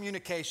spiritual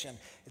communication.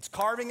 It's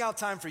carving out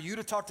time for you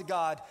to talk to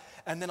God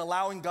and then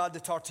allowing God to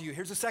talk to you.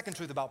 Here's the second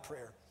truth about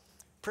prayer.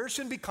 Prayer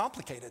shouldn't be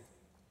complicated.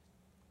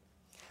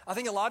 I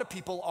think a lot of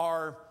people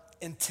are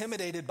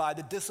intimidated by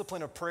the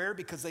discipline of prayer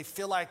because they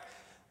feel like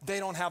they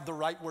don't have the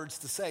right words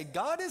to say.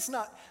 God is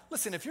not,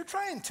 listen, if you're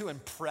trying to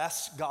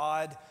impress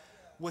God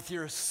with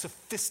your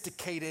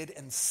sophisticated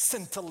and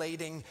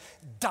scintillating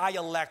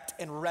dialect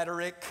and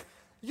rhetoric,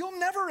 you'll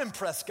never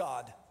impress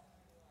God.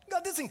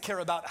 God doesn't care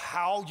about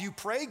how you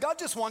pray. God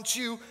just wants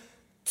you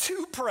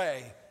to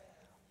pray.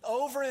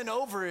 Over and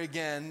over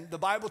again, the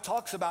Bible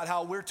talks about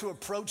how we're to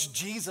approach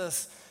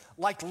Jesus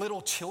like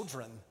little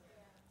children.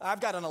 I've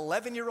got an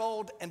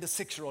 11-year-old and a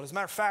 6-year-old. As a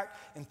matter of fact,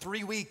 in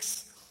 3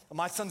 weeks,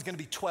 my son's gonna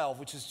be 12,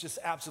 which is just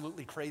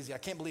absolutely crazy. I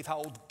can't believe how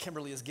old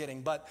Kimberly is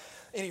getting, but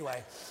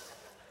anyway.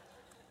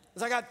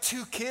 I got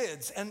 2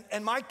 kids,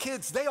 and my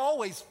kids, they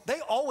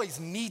always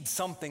need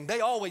something.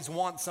 They always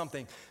want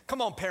something.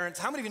 Come on, parents,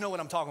 how many of you know what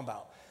I'm talking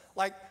about?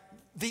 Like,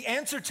 the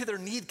answer to their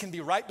need can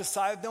be right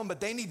beside them, but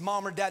they need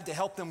mom or dad to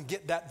help them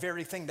get that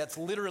very thing. That's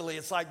literally,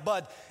 it's like,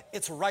 bud,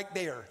 it's right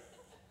there.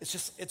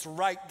 It's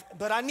right,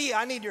 but I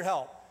need your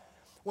help.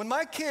 When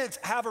my kids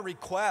have a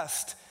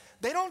request,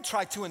 they don't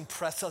try to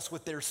impress us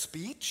with their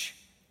speech.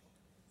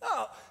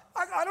 No,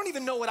 I don't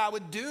even know what I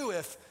would do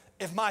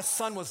if my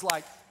son was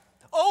like,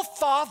 "Oh,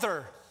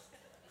 Father,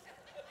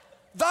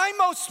 thy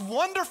most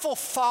wonderful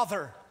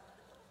Father,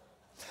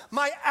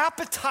 my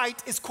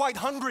appetite is quite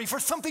hungry for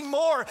something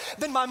more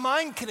than my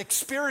mind can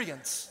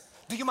experience.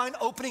 Do you mind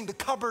opening the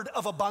cupboard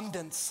of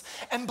abundance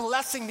and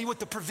blessing me with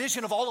the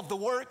provision of all of the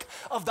work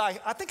of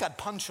thy," I think I'd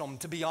punch him,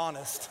 to be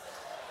honest.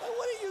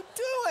 What are you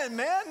doing,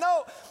 man?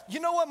 No, you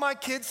know what my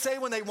kids say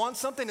when they want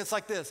something? It's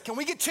like this: "Can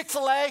we get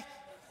Chick-fil-A?" I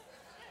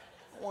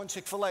want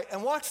Chick-fil-A.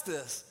 And watch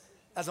this.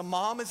 As a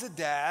mom, as a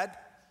dad,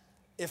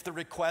 if the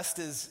request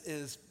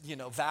is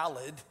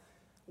valid,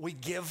 we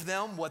give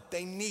them what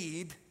they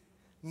need,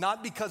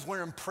 not because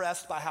we're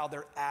impressed by how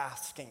they're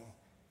asking,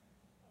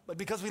 but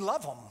because we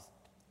love them.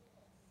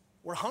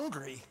 We're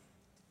hungry.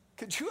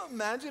 Could you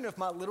imagine if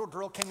my little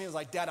girl came to me and was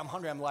like, "Dad, I'm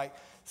hungry." I'm like,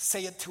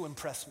 "Say it to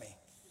impress me."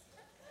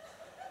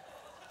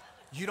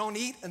 You don't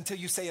eat until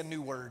you say a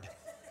new word.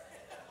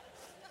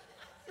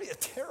 Be a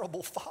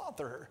terrible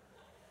father.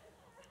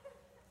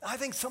 I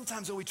think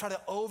sometimes when we try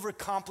to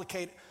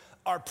overcomplicate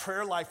our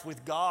prayer life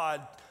with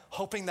God,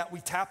 hoping that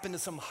we tap into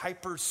some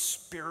hyper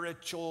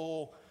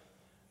spiritual,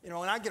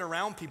 when I get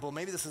around people,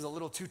 maybe this is a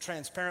little too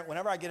transparent.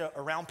 Whenever I get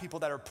around people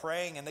that are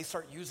praying and they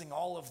start using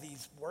all of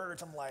these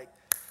words, I'm like,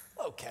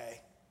 okay,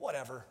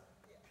 whatever.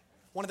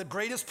 One of the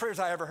greatest prayers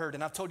I ever heard,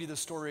 and I've told you this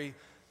story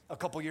a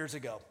couple years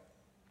ago.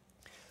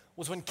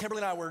 was when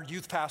Kimberly and I were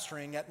youth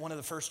pastoring at one of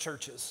the first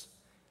churches.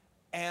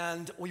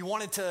 And we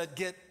wanted to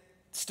get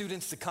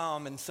students to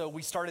come, and so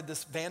we started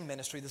this van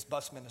ministry, this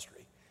bus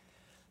ministry.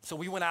 So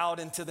we went out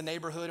into the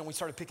neighborhood and we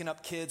started picking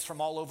up kids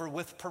from all over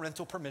with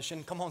parental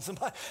permission. Come on,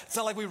 somebody. It's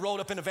not like we rolled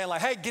up in a van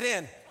like, hey, get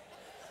in.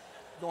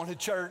 Going to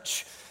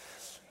church.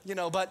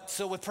 But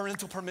so with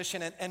parental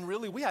permission, and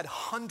really we had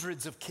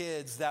hundreds of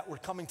kids that were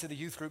coming to the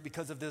youth group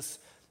because of this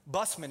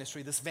bus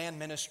ministry, this van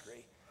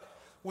ministry,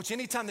 which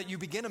anytime that you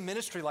begin a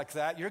ministry like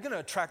that, you're going to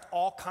attract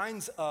all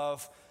kinds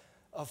of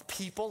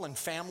people and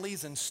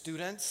families and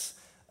students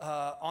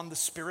on the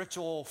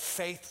spiritual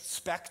faith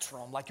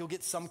spectrum. Like you'll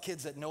get some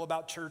kids that know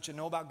about church and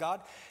know about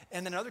God,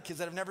 and then other kids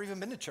that have never even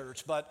been to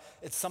church, but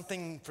it's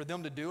something for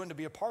them to do and to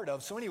be a part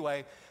of. So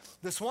anyway,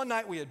 this one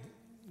night we had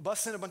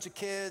bussed in a bunch of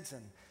kids,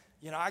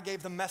 and I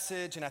gave the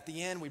message, and at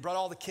the end, we brought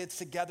all the kids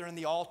together in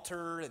the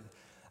altar, and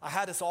I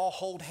had us all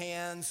hold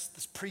hands,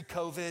 this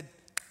pre-COVID,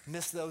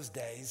 miss those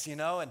days,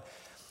 and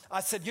I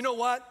said, you know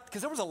what?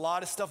 Because there was a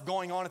lot of stuff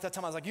going on at that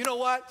time. I was like, you know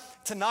what?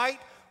 Tonight,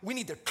 we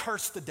need to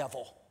curse the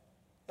devil.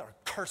 Or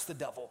curse the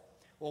devil.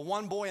 Well,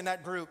 one boy in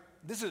that group,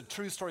 this is a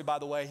true story, by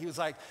the way, he was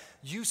like,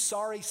 you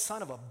sorry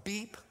son of a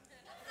beep.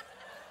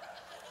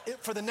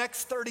 For the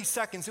next 30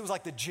 seconds, it was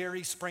like the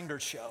Jerry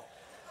Springer show.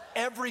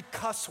 Every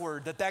cuss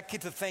word that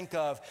kid could think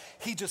of,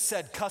 he just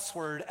said cuss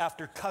word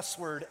after cuss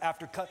word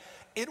after cuss.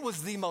 It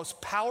was the most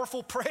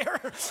powerful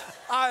prayer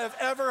I have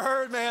ever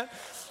heard, man.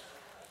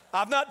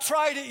 I've not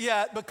tried it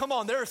yet, but come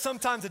on, there are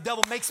sometimes the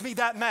devil makes me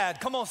that mad.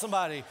 Come on,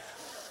 somebody.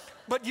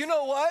 But you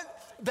know what?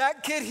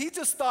 That kid, he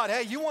just thought,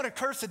 hey, you want to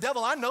curse the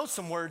devil? I know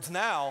some words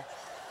now.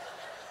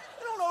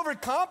 Don't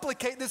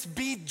overcomplicate this.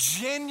 Be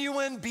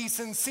genuine, be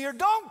sincere.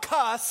 Don't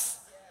cuss,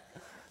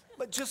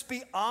 but just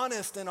be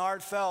honest and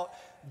heartfelt.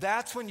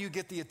 That's when you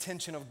get the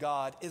attention of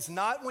God. It's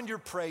not when you're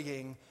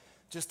praying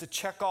just to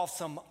check off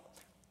some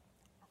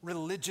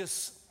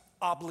religious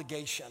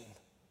obligation.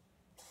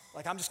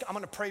 Like I'm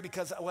going to pray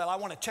because, I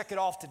want to check it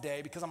off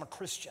today because I'm a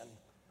Christian.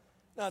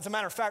 Now, as a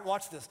matter of fact,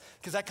 watch this,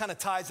 because that kind of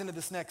ties into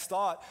this next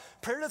thought.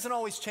 Prayer doesn't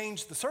always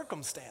change the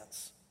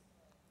circumstance.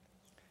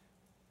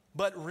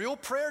 But real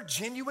prayer,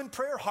 genuine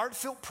prayer,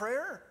 heartfelt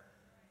prayer,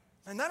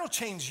 and that'll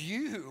change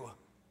you.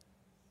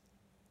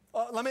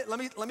 Let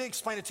me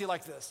explain it to you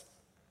like this.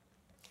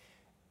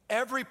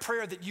 Every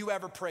prayer that you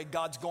ever pray,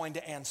 God's going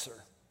to answer.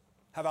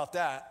 How about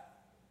that?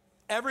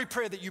 Every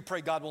prayer that you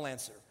pray, God will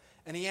answer.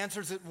 And he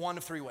answers it one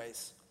of three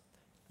ways.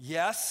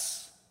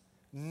 Yes,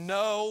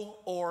 no,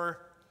 or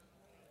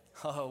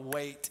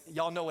wait.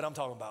 Y'all know what I'm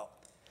talking about.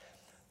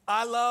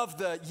 I love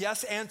the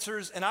yes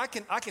answers, and I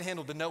can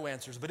handle the no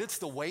answers, but it's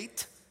the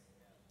wait.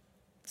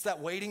 It's that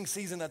waiting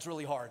season that's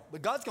really hard.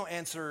 But God's going to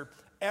answer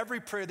every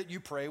prayer that you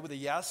pray with a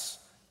yes,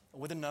 or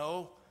with a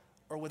no,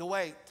 or with a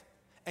wait.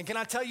 And can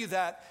I tell you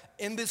that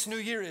in this new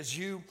year, as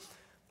you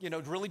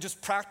really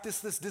just practice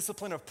this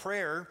discipline of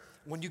prayer,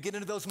 when you get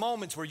into those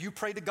moments where you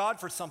pray to God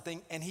for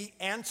something and he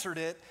answered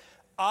it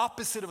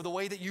opposite of the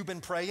way that you've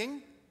been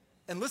praying,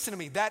 and listen to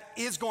me, that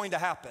is going to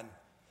happen.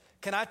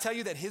 Can I tell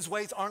you that his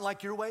ways aren't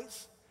like your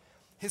ways?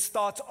 His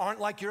thoughts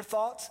aren't like your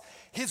thoughts.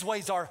 His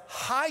ways are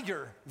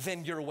higher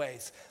than your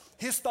ways.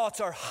 His thoughts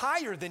are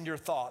higher than your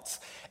thoughts.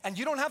 And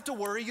you don't have to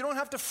worry. You don't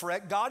have to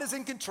fret. God is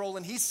in control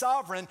and he's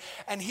sovereign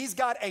and he's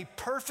got a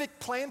perfect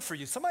plan for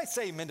you. Somebody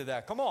say amen to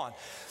that. Come on.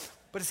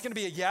 But it's going to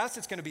be a yes.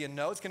 It's going to be a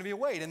no. It's going to be a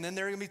wait. And then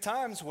there are going to be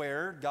times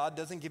where God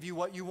doesn't give you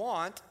what you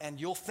want. And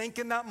you'll think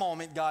in that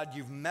moment, God,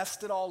 you've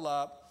messed it all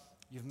up.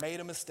 You've made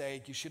a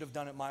mistake. You should have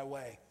done it my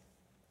way.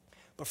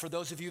 But for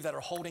those of you that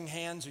are holding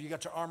hands or you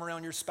got your arm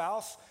around your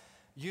spouse,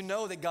 you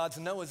know that God's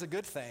no is a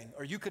good thing.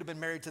 Or you could have been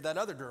married to that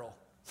other girl.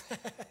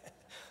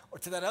 Or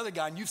to that other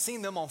guy, and you've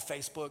seen them on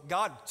Facebook.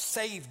 God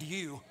saved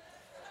you.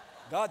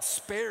 God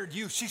spared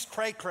you. She's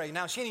cray-cray.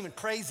 Now, she ain't even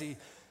crazy.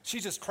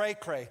 She's just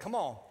cray-cray. Come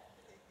on.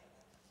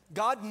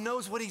 God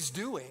knows what he's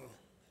doing.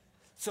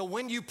 So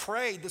when you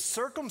pray, the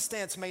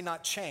circumstance may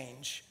not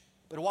change,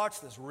 but watch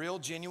this, real,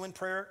 genuine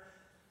prayer,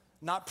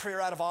 not prayer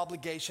out of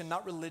obligation,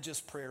 not religious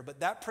prayer,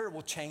 but that prayer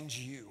will change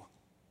you.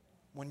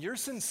 When you're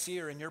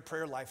sincere in your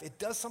prayer life, it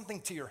does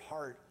something to your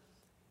heart.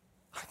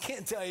 I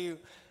can't tell you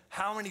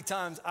how many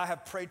times I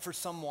have prayed for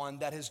someone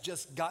that has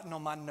just gotten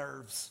on my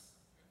nerves.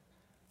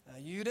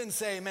 You didn't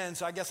say amen,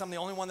 so I guess I'm the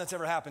only one that's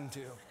ever happened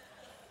to.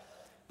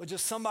 But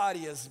just somebody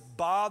has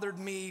bothered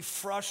me,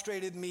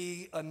 frustrated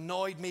me,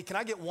 annoyed me. Can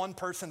I get one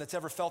person that's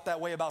ever felt that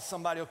way about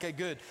somebody? Okay,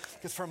 good.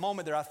 Because for a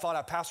moment there, I thought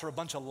I passed for a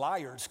bunch of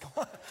liars. Come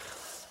on.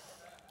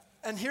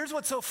 And here's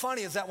what's so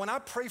funny is that when I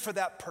pray for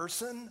that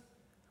person,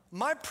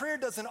 my prayer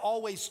doesn't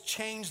always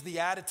change the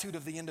attitude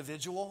of the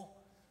individual.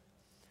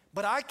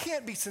 But I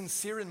can't be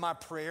sincere in my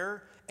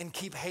prayer and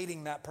keep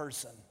hating that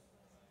person.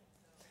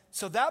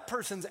 So that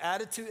person's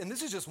attitude, and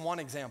this is just one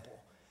example,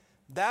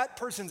 that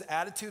person's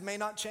attitude may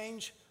not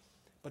change,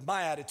 but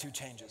my attitude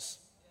changes.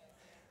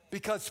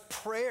 Because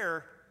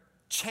prayer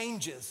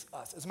changes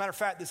us. As a matter of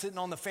fact, this isn't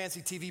on the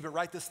fancy TV, but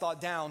write this thought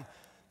down.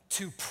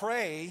 To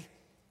pray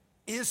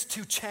is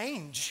to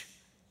change.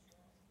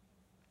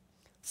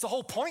 It's the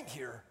whole point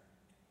here.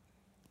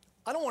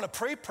 I don't want to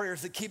pray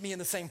prayers that keep me in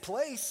the same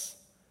place.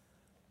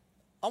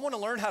 I want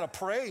to learn how to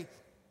pray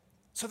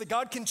so that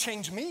God can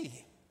change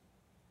me.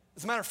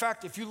 As a matter of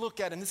fact, if you look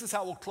at, and this is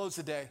how we'll close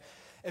the day,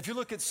 if you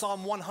look at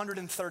Psalm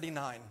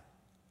 139,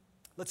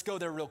 let's go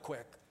there real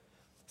quick.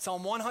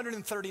 Psalm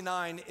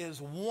 139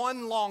 is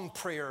one long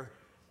prayer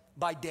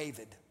by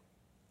David.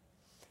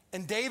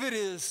 And David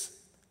is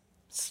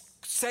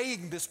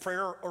saying this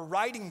prayer or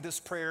writing this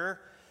prayer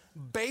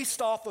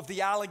based off of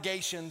the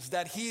allegations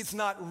that he's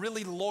not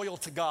really loyal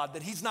to God,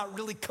 that he's not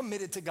really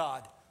committed to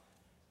God.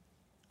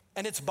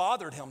 And it's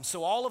bothered him.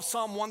 So all of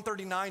Psalm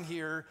 139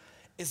 here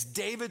is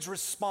David's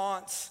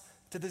response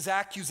to these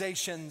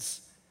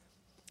accusations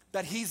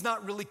that he's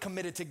not really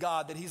committed to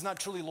God, that he's not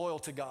truly loyal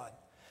to God.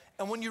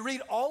 And when you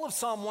read all of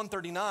Psalm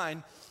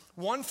 139,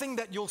 one thing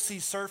that you'll see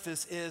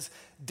surface is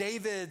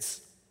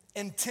David's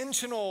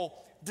intentional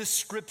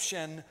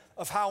description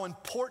of how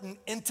important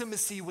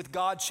intimacy with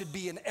God should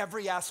be in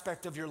every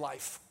aspect of your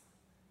life.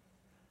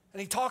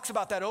 And he talks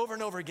about that over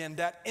and over again,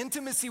 that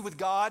intimacy with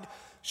God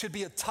should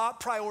be a top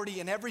priority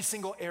in every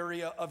single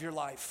area of your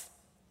life.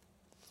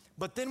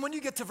 But then when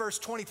you get to verse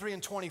 23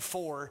 and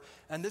 24,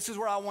 and this is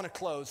where I want to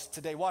close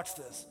today, watch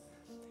this.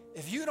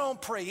 If you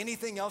don't pray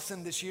anything else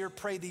in this year,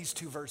 pray these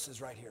two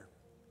verses right here.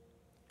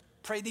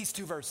 Pray these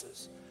two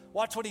verses.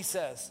 Watch what he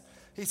says.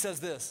 He says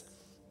this,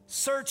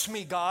 "Search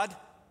me, God,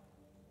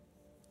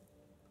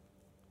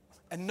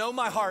 and know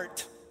my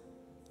heart.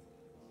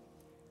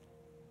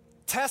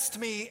 Test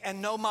me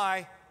and know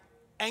my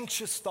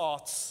anxious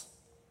thoughts.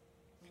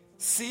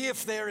 See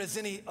if there is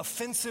any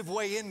offensive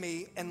way in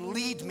me and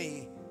lead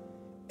me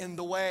in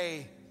the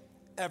way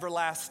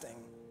everlasting."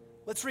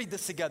 Let's read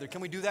this together. Can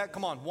we do that?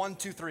 Come on, 1,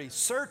 2, 3.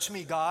 "Search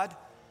me, God,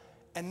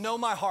 and know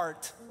my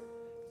heart.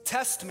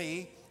 Test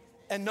me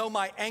and know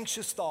my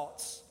anxious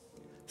thoughts.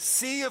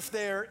 See if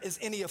there is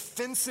any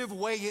offensive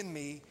way in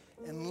me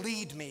and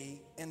lead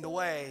me in the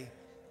way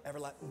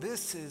everlasting."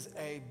 This is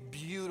a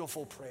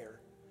beautiful prayer.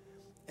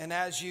 And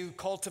as you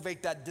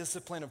cultivate that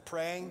discipline of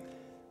praying,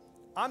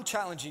 I'm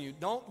challenging you,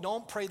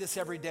 don't pray this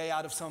every day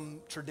out of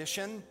some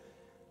tradition,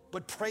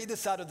 but pray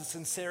this out of the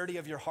sincerity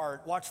of your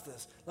heart. Watch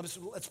this.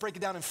 Let's break it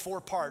down in 4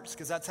 parts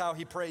because that's how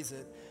he prays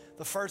it.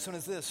 The first one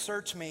is this: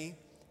 search me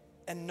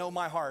and know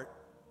my heart.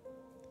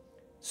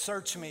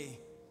 Search me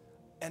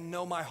and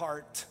know my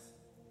heart.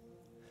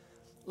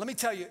 Let me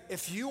tell you,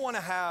 if you want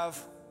to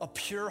have a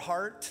pure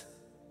heart,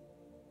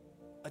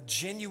 a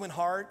genuine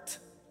heart,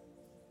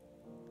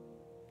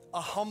 a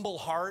humble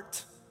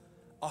heart,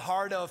 a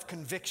heart of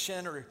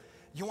conviction, or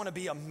you want to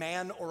be a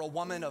man or a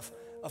woman of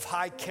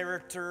high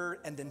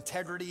character and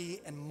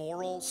integrity and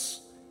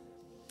morals,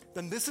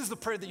 then this is the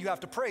prayer that you have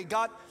to pray.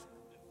 God,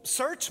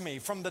 search me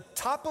from the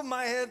top of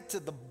my head to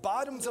the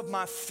bottoms of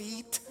my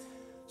feet.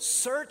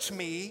 Search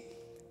me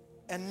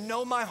and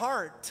know my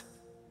heart.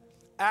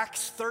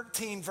 Acts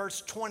 13,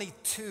 verse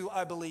 22,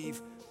 I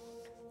believe,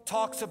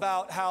 talks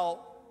about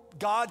how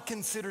God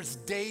considers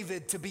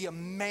David to be a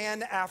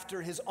man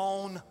after his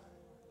own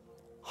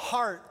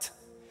heart.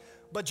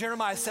 But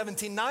Jeremiah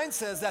 17:9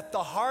 says that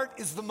the heart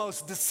is the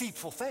most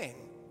deceitful thing.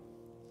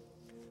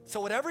 So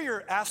whatever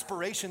your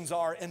aspirations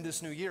are in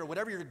this new year,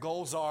 whatever your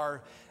goals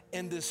are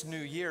in this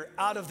new year,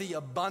 out of the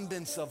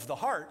abundance of the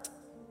heart.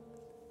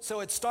 So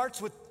it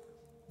starts with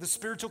the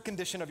spiritual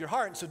condition of your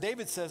heart. So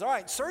David says, all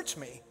right, search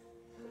me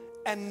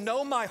and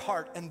know my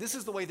heart. And this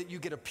is the way that you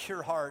get a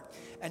pure heart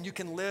and you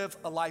can live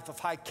a life of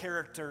high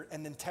character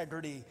and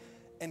integrity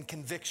and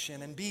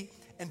conviction and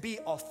be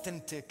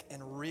authentic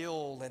and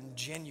real and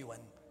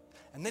genuine.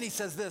 And then he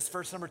says this,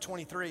 verse number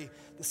 23,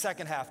 the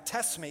second half,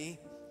 "Test me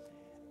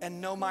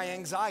and know my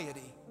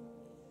anxiety."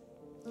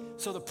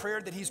 So the prayer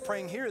that he's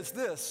praying here is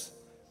this: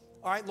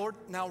 all right, Lord,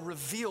 now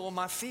reveal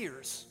my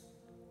fears.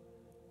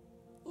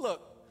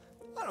 Look,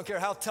 I don't care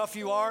how tough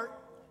you are,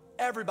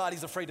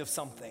 everybody's afraid of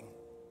something.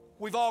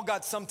 We've all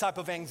got some type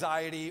of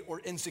anxiety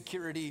or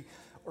insecurity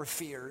or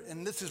fear.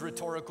 And this is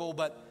rhetorical,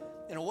 but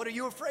what are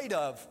you afraid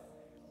of?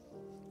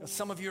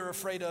 Some of you are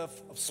afraid of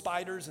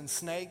spiders and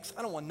snakes.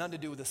 I don't want nothing to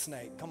do with a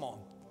snake. Come on.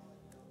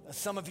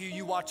 Some of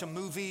you watch a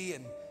movie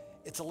and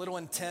it's a little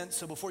intense.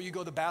 So before you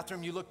go to the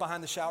bathroom, you look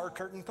behind the shower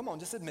curtain. Come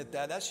on, just admit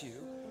that. That's you.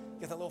 You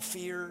get that little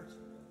fear.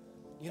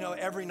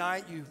 Every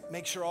night you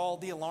make sure all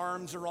the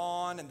alarms are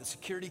on and the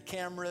security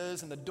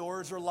cameras and the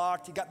doors are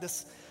locked. You got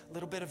this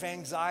little bit of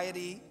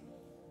anxiety.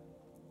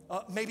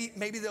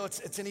 Maybe though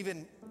it's an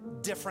even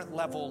different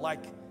level,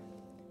 like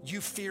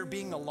you fear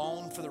being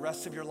alone for the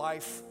rest of your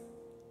life.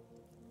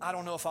 I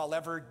don't know if I'll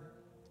ever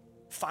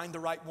find the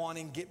right one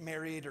and get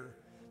married, or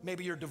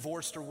maybe you're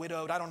divorced or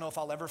widowed. I don't know if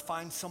I'll ever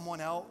find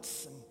someone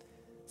else and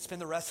spend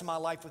the rest of my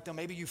life with them.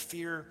 Maybe you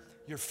fear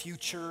your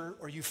future,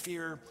 or you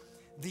fear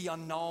the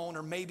unknown,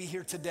 or maybe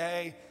here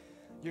today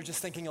you're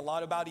just thinking a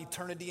lot about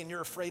eternity and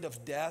you're afraid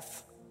of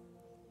death.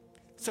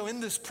 So in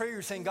this prayer,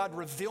 you're saying, God,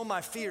 reveal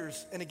my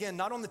fears. And again,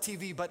 not on the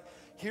TV, but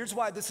here's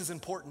why this is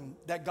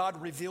important, that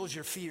God reveals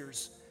your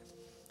fears.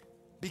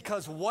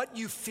 Because what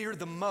you fear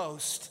the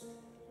most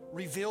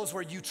reveals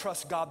where you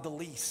trust God the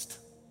least.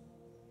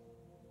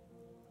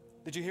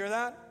 Did you hear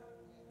that?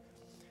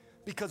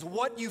 Because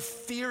what you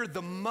fear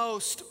the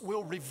most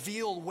will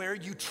reveal where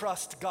you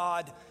trust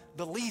God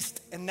the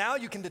least. And now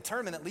you can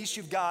determine, at least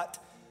you've got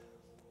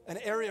an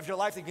area of your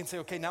life that you can say,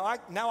 okay, now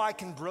I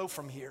can grow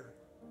from here.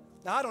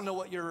 Now I don't know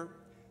what your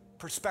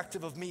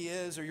perspective of me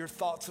is or your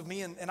thoughts of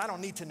me, and I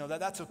don't need to know that.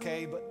 That's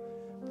okay. But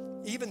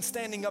even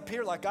standing up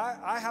here, like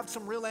I have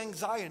some real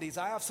anxieties.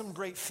 I have some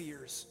great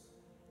fears.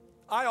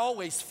 I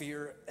always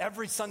fear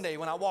every Sunday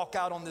when I walk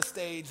out on the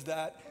stage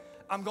that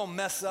I'm going to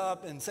mess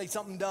up and say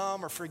something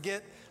dumb or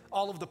forget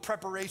all of the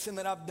preparation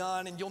that I've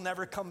done and you'll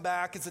never come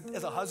back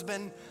as a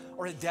husband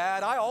or a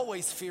dad. I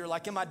always fear,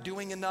 like, am I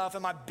doing enough?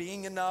 Am I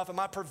being enough? Am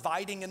I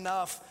providing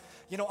enough?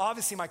 You know,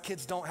 obviously my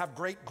kids don't have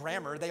great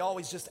grammar. They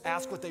always just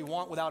ask what they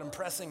want without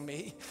impressing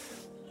me.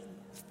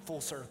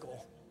 Full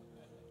circle.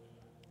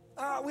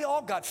 We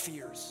all got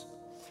fears.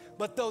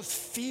 But those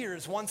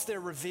fears, once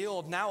they're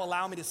revealed, now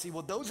allow me to see,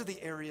 well, those are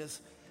the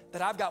areas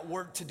that I've got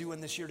work to do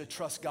in this year to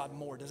trust God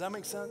more. Does that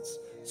make sense?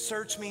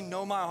 Search me,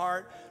 know my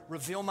heart,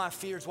 reveal my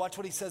fears. Watch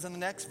what he says in the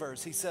next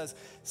verse. He says,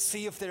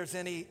 see if there's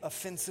any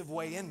offensive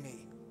way in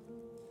me.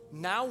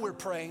 Now we're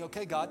praying,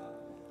 okay, God,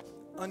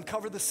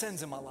 uncover the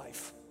sins in my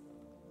life.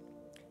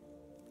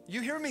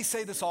 You hear me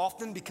say this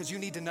often because you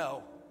need to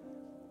know.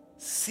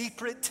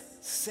 Secret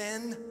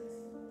sin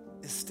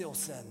is still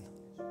sin.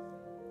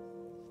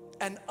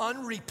 An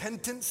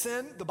unrepentant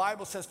sin, the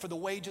Bible says, for the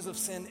wages of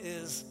sin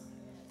is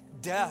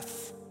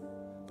death,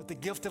 but the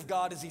gift of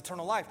God is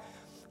eternal life.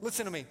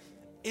 Listen to me.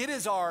 It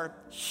is our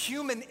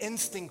human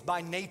instinct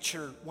by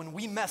nature when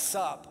we mess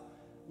up,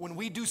 when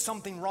we do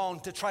something wrong,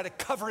 to try to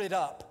cover it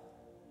up.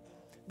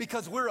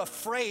 Because we're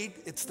afraid,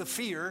 it's the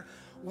fear,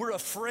 we're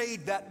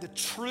afraid that the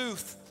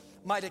truth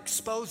might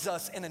expose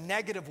us in a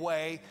negative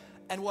way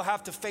and we'll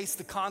have to face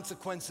the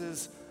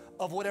consequences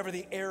of whatever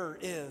the error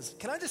is.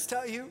 Can I just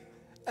tell you,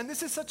 and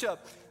this is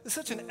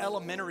such an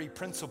elementary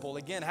principle.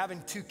 Again,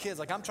 having two kids,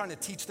 like I'm trying to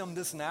teach them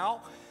this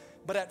now,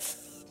 but at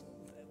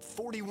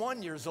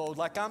 41 years old,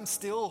 like I'm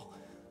still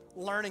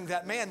learning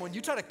that, man, when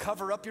you try to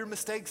cover up your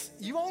mistakes,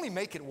 you only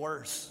make it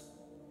worse.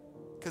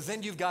 Because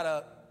then you've got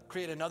to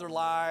create another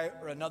lie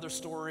or another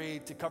story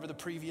to cover the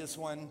previous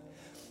one.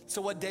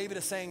 So what David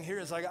is saying here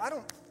is like, I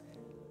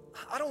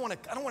don't want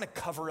to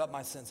cover up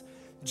my sins.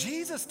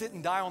 Jesus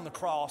didn't die on the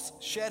cross,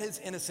 shed his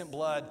innocent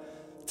blood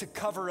to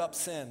cover up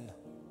sin.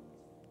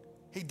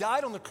 He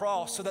died on the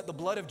cross so that the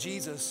blood of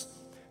Jesus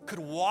could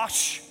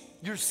wash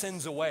your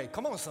sins away.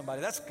 Come on,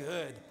 somebody, that's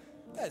good.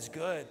 That's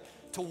good.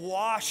 To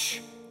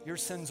wash your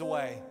sins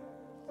away.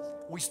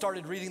 We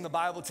started reading the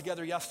Bible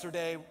together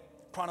yesterday.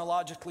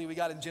 Chronologically, we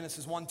got in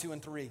Genesis 1, 2,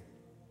 and 3.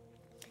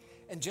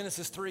 In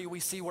Genesis 3, we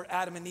see where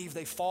Adam and Eve,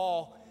 they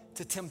fall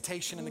to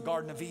temptation in the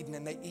Garden of Eden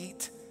and they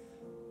eat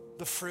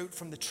the fruit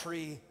from the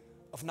tree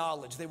of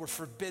knowledge. They were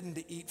forbidden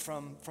to eat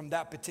from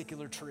that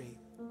particular tree.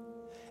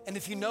 And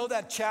if you know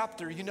that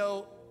chapter, you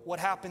know what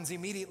happens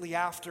immediately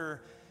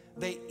after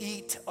they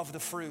eat of the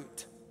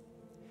fruit.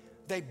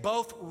 They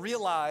both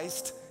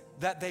realized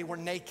that they were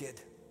naked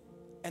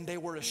and they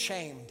were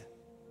ashamed.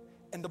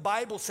 And the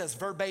Bible says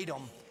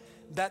verbatim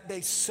that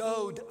they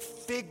sewed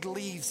fig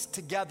leaves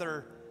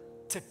together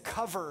to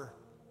cover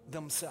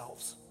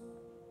themselves.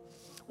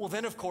 Well,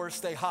 then, of course,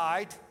 they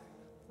hide,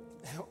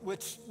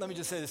 which, let me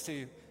just say this to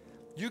you.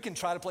 You can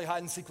try to play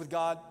hide and seek with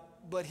God,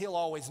 but he'll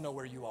always know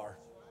where you are.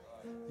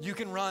 You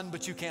can run,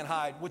 but you can't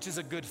hide, which is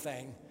a good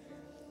thing.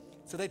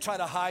 So they try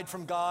to hide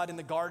from God in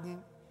the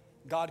garden.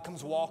 God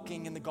comes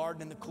walking in the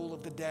garden in the cool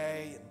of the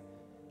day.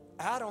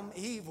 Adam,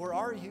 Eve, where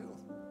are you?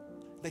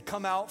 They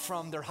come out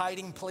from their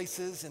hiding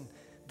places and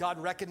God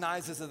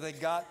recognizes that they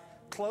got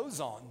clothes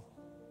on.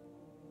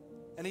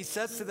 And he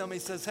says to them, he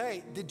says,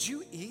 hey, did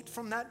you eat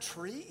from that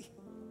tree?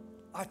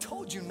 I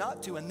told you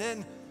not to. And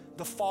then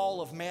the fall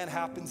of man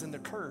happens in the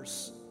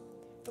curse.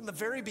 From the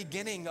very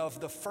beginning of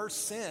the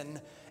first sin,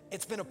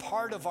 it's been a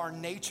part of our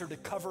nature to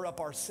cover up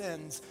our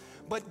sins.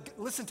 But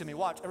listen to me,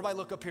 watch. Everybody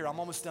look up here. I'm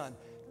almost done.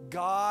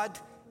 God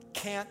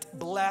can't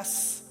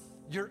bless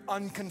your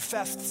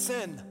unconfessed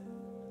sin.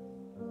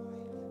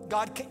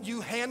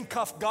 You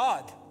handcuff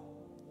God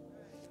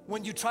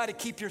when you try to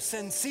keep your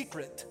sin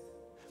secret.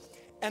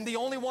 And the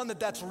only one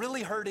that's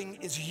really hurting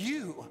is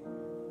you.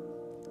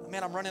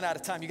 Man, I'm running out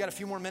of time. You got a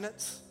few more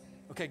minutes?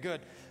 Okay, good.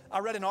 I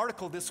read an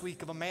article this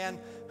week of a man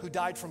who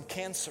died from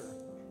cancer.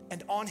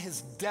 And on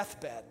his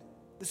deathbed,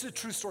 this is a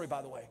true story,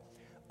 by the way.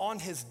 On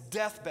his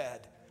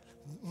deathbed,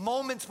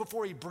 moments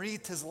before he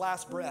breathed his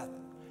last breath,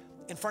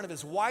 in front of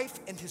his wife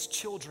and his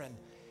children,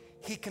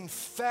 he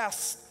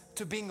confessed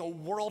to being a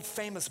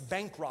world-famous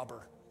bank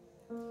robber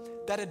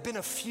that had been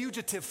a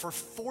fugitive for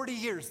 40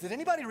 years. Did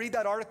anybody read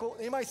that article?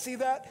 Anybody see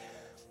that?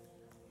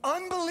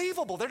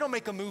 Unbelievable. They're gonna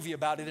make a movie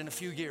about it in a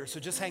few years, so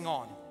just hang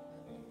on.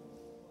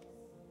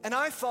 And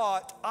I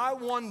thought, I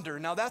wonder,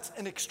 now that's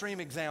an extreme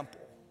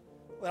example,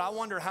 but I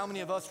wonder how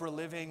many of us were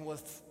living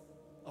with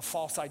a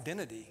false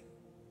identity.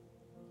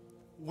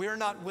 We're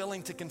not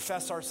willing to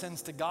confess our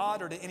sins to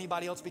God or to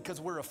anybody else because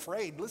we're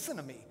afraid. Listen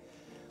to me.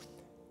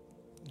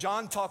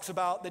 John talks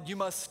about that you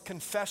must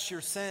confess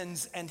your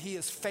sins, and he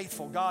is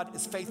faithful. God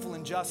is faithful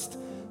and just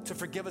to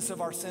forgive us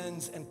of our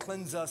sins and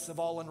cleanse us of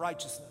all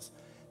unrighteousness.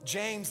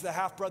 James, the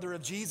half-brother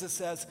of Jesus,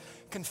 says,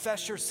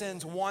 confess your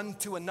sins one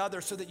to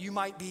another so that you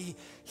might be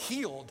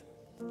healed.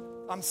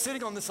 I'm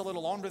sitting on this a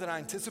little longer than I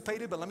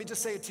anticipated, but let me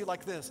just say it to you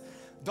like this.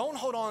 Don't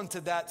hold on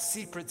to that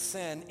secret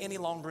sin any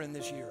longer in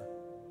this year.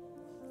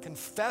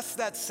 Confess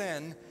that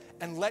sin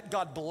and let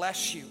God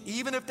bless you.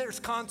 Even if there's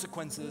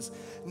consequences,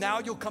 now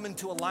you'll come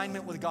into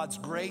alignment with God's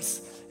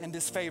grace and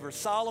his favor.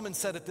 Solomon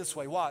said it this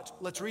way. Watch.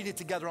 Let's read it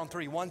together on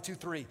three. 1, 2,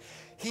 3.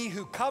 He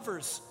who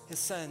covers his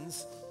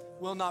sins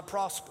will not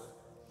prosper,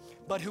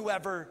 but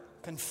whoever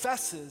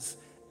confesses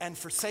and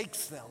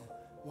forsakes them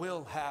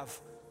will have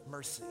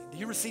mercy. Do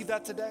you receive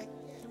that today?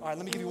 All right,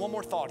 let me give you one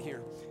more thought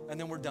here, and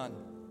then we're done.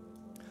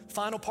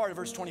 Final part of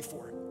verse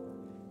 24.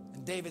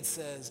 And David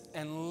says,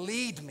 and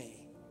lead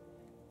me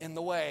in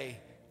the way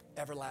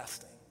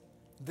everlasting.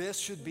 This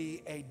should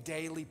be a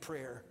daily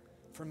prayer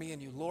for me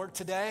and you. Lord,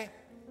 today,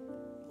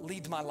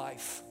 lead my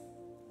life.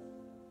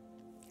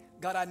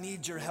 God, I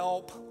need your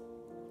help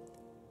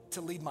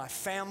to lead my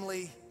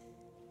family.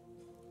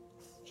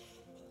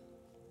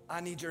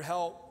 I need your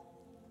help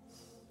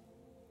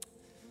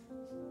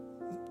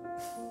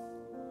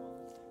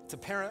to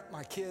parent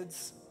my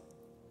kids.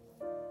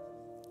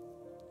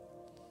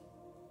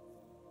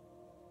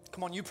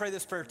 Come on, you pray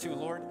this prayer too,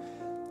 Lord.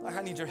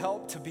 I need your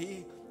help to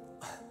be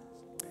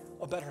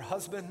a better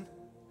husband.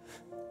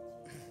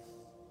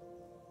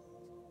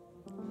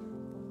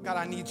 God,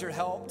 I need your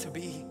help to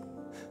be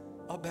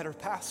a better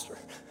pastor.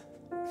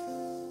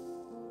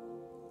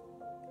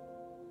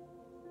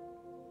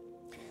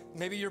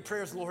 Maybe your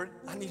prayers, Lord,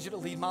 I need you to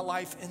lead my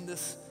life in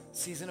this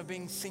season of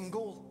being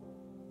single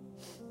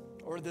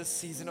or this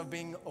season of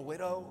being a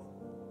widow.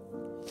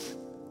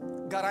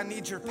 God, I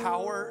need your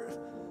power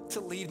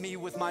to lead me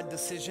with my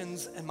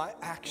decisions and my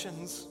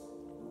actions.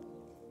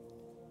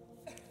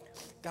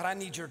 God, I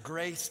need your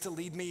grace to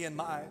lead me in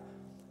my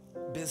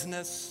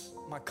business,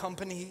 my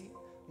company,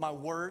 my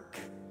work,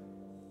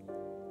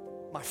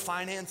 my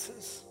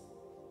finances.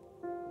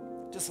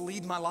 Just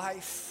lead my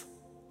life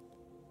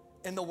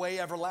in the way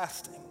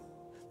everlasting.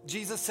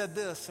 Jesus said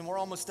this, and we're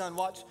almost done.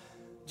 Watch.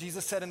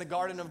 Jesus said in the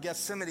Garden of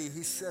Gethsemane,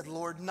 he said,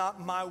 Lord, not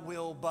my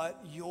will,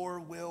 but your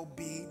will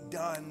be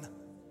done.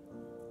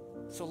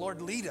 So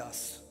Lord, lead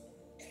us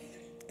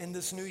in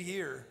this new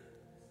year.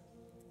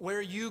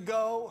 Where you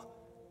go,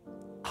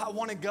 I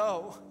want to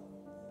go.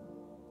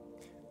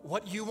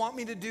 What you want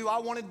me to do, I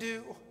want to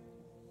do.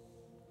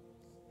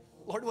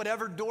 Lord,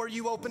 whatever door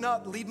you open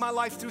up, lead my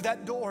life through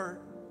that door.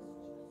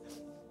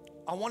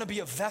 I want to be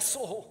a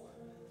vessel,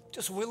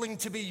 just willing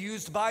to be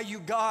used by you,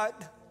 God.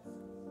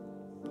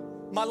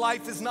 My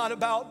life is not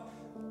about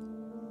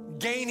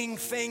gaining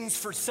things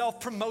for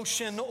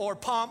self-promotion or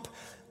pomp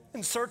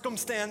and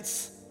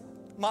circumstance.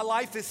 My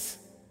life is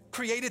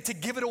created to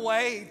give it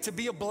away, to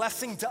be a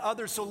blessing to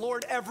others. So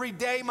Lord, every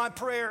day my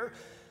prayer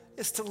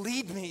is to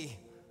lead me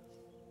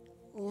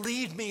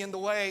in the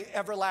way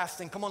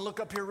everlasting. Come on, look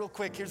up here real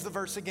quick. Here's the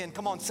verse again.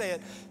 Come on, say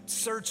it.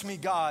 Search me,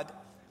 God.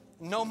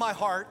 Know my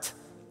heart.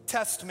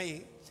 Test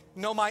me.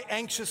 Know my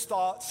anxious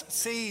thoughts.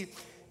 See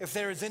if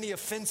there is any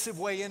offensive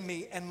way in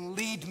me, and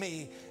lead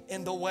me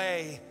in the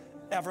way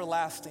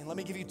everlasting. Let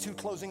me give you 2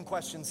 closing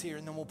questions here,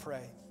 and then we'll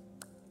pray.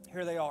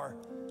 Here they are.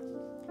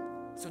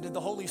 So did the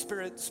Holy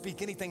Spirit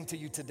speak anything to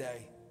you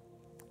today?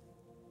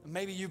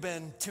 Maybe you've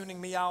been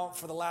tuning me out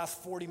for the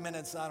last 40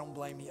 minutes. I don't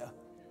blame you.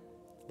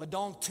 But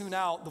don't tune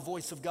out the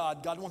voice of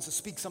God. God wants to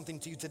speak something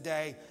to you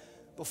today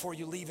before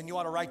you leave, and you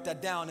ought to write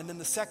that down. And then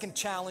the second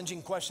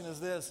challenging question is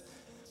this.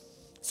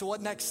 So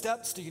what next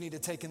steps do you need to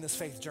take in this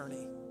faith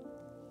journey?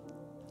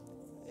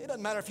 It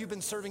doesn't matter if you've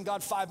been serving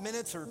God 5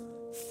 minutes or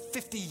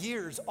 50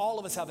 years. All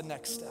of us have a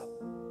next step.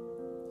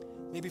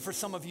 Maybe for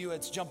some of you,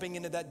 it's jumping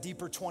into that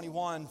deeper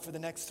 21 for the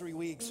next 3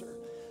 weeks, or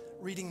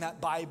reading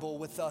that Bible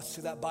with us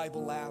through that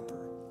Bible app,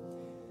 or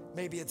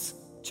maybe it's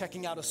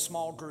checking out a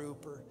small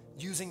group, or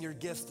using your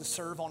gifts to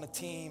serve on a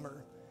team,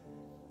 or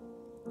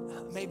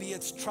maybe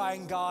it's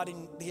trying God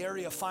in the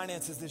area of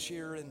finances this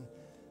year and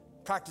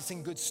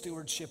practicing good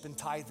stewardship and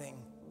tithing.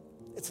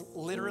 It's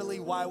literally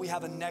why we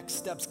have a next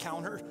steps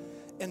counter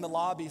in the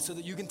lobby, so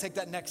that you can take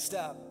that next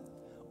step.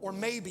 Or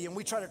maybe, and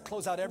we try to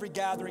close out every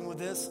gathering with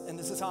this, and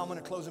this is how I'm going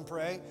to close and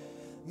pray.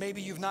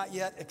 Maybe you've not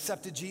yet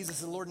accepted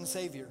Jesus as Lord and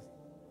Savior.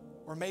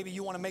 Or maybe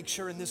you want to make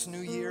sure in this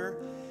new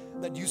year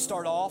that you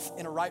start off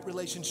in a right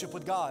relationship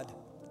with God.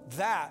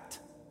 That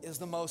is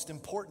the most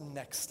important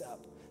next step.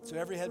 So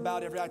every head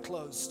bowed, every eye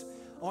closed.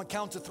 I want to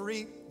count to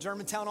 3,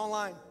 Germantown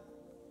Online.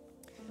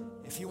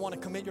 If you want to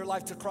commit your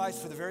life to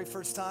Christ for the very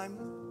first time,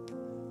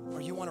 or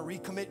you want to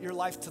recommit your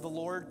life to the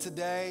Lord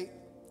today,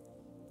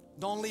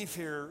 don't leave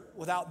here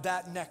without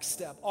that next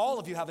step. All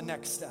of you have a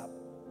next step.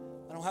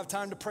 I don't have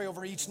time to pray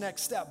over each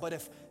next step, but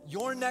if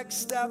your next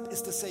step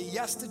is to say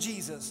yes to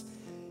Jesus,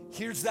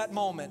 here's that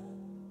moment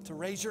to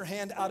raise your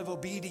hand out of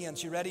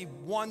obedience. You ready?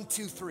 1,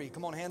 2, 3.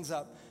 Come on, hands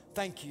up.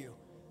 Thank you.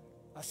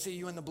 I see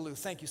you in the blue.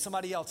 Thank you.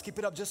 Somebody else, keep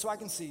it up just so I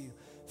can see you.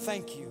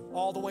 Thank you.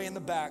 All the way in the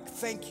back.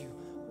 Thank you.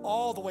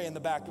 All the way in the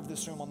back of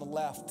this room on the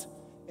left.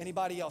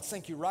 Anybody else?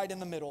 Thank you. Right in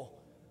the middle.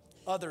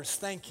 Others,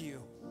 thank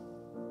you.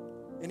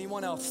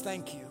 Anyone else?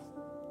 Thank you.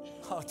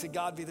 Oh, to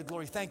God be the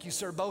glory. Thank you,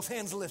 sir. Both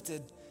hands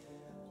lifted.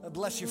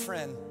 Bless you,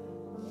 friend.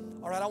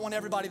 All right, I want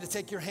everybody to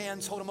take your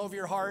hands, hold them over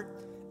your heart,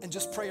 and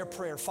just pray a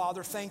prayer.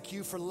 Father, thank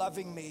you for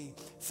loving me.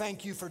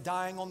 Thank you for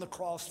dying on the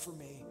cross for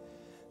me.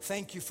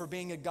 Thank you for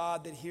being a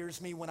God that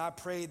hears me when I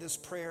pray this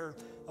prayer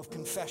of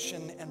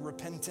confession and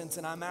repentance.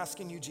 And I'm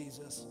asking you,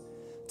 Jesus,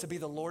 to be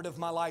the Lord of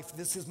my life.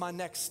 This is my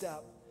next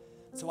step.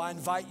 So I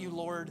invite you,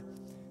 Lord,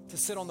 to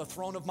sit on the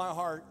throne of my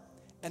heart.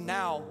 And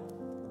now,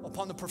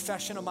 upon the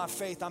profession of my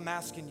faith, I'm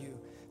asking you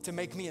to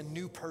make me a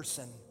new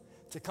person,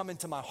 to come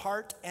into my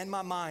heart and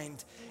my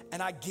mind,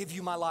 and I give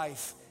you my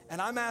life.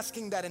 And I'm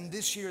asking that in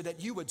this year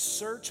that you would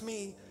search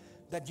me,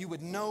 that you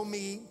would know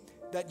me,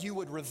 that you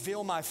would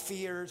reveal my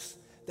fears,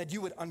 that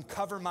you would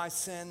uncover my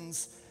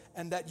sins,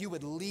 and that you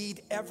would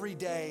lead every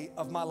day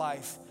of my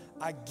life.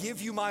 I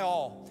give you my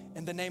all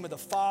in the name of the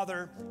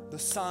Father, the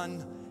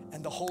Son,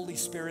 and the Holy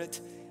Spirit.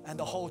 And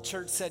the whole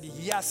church said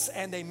yes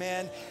and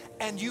amen.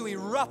 And you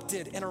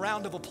erupted in a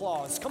round of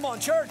applause. Come on,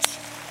 church.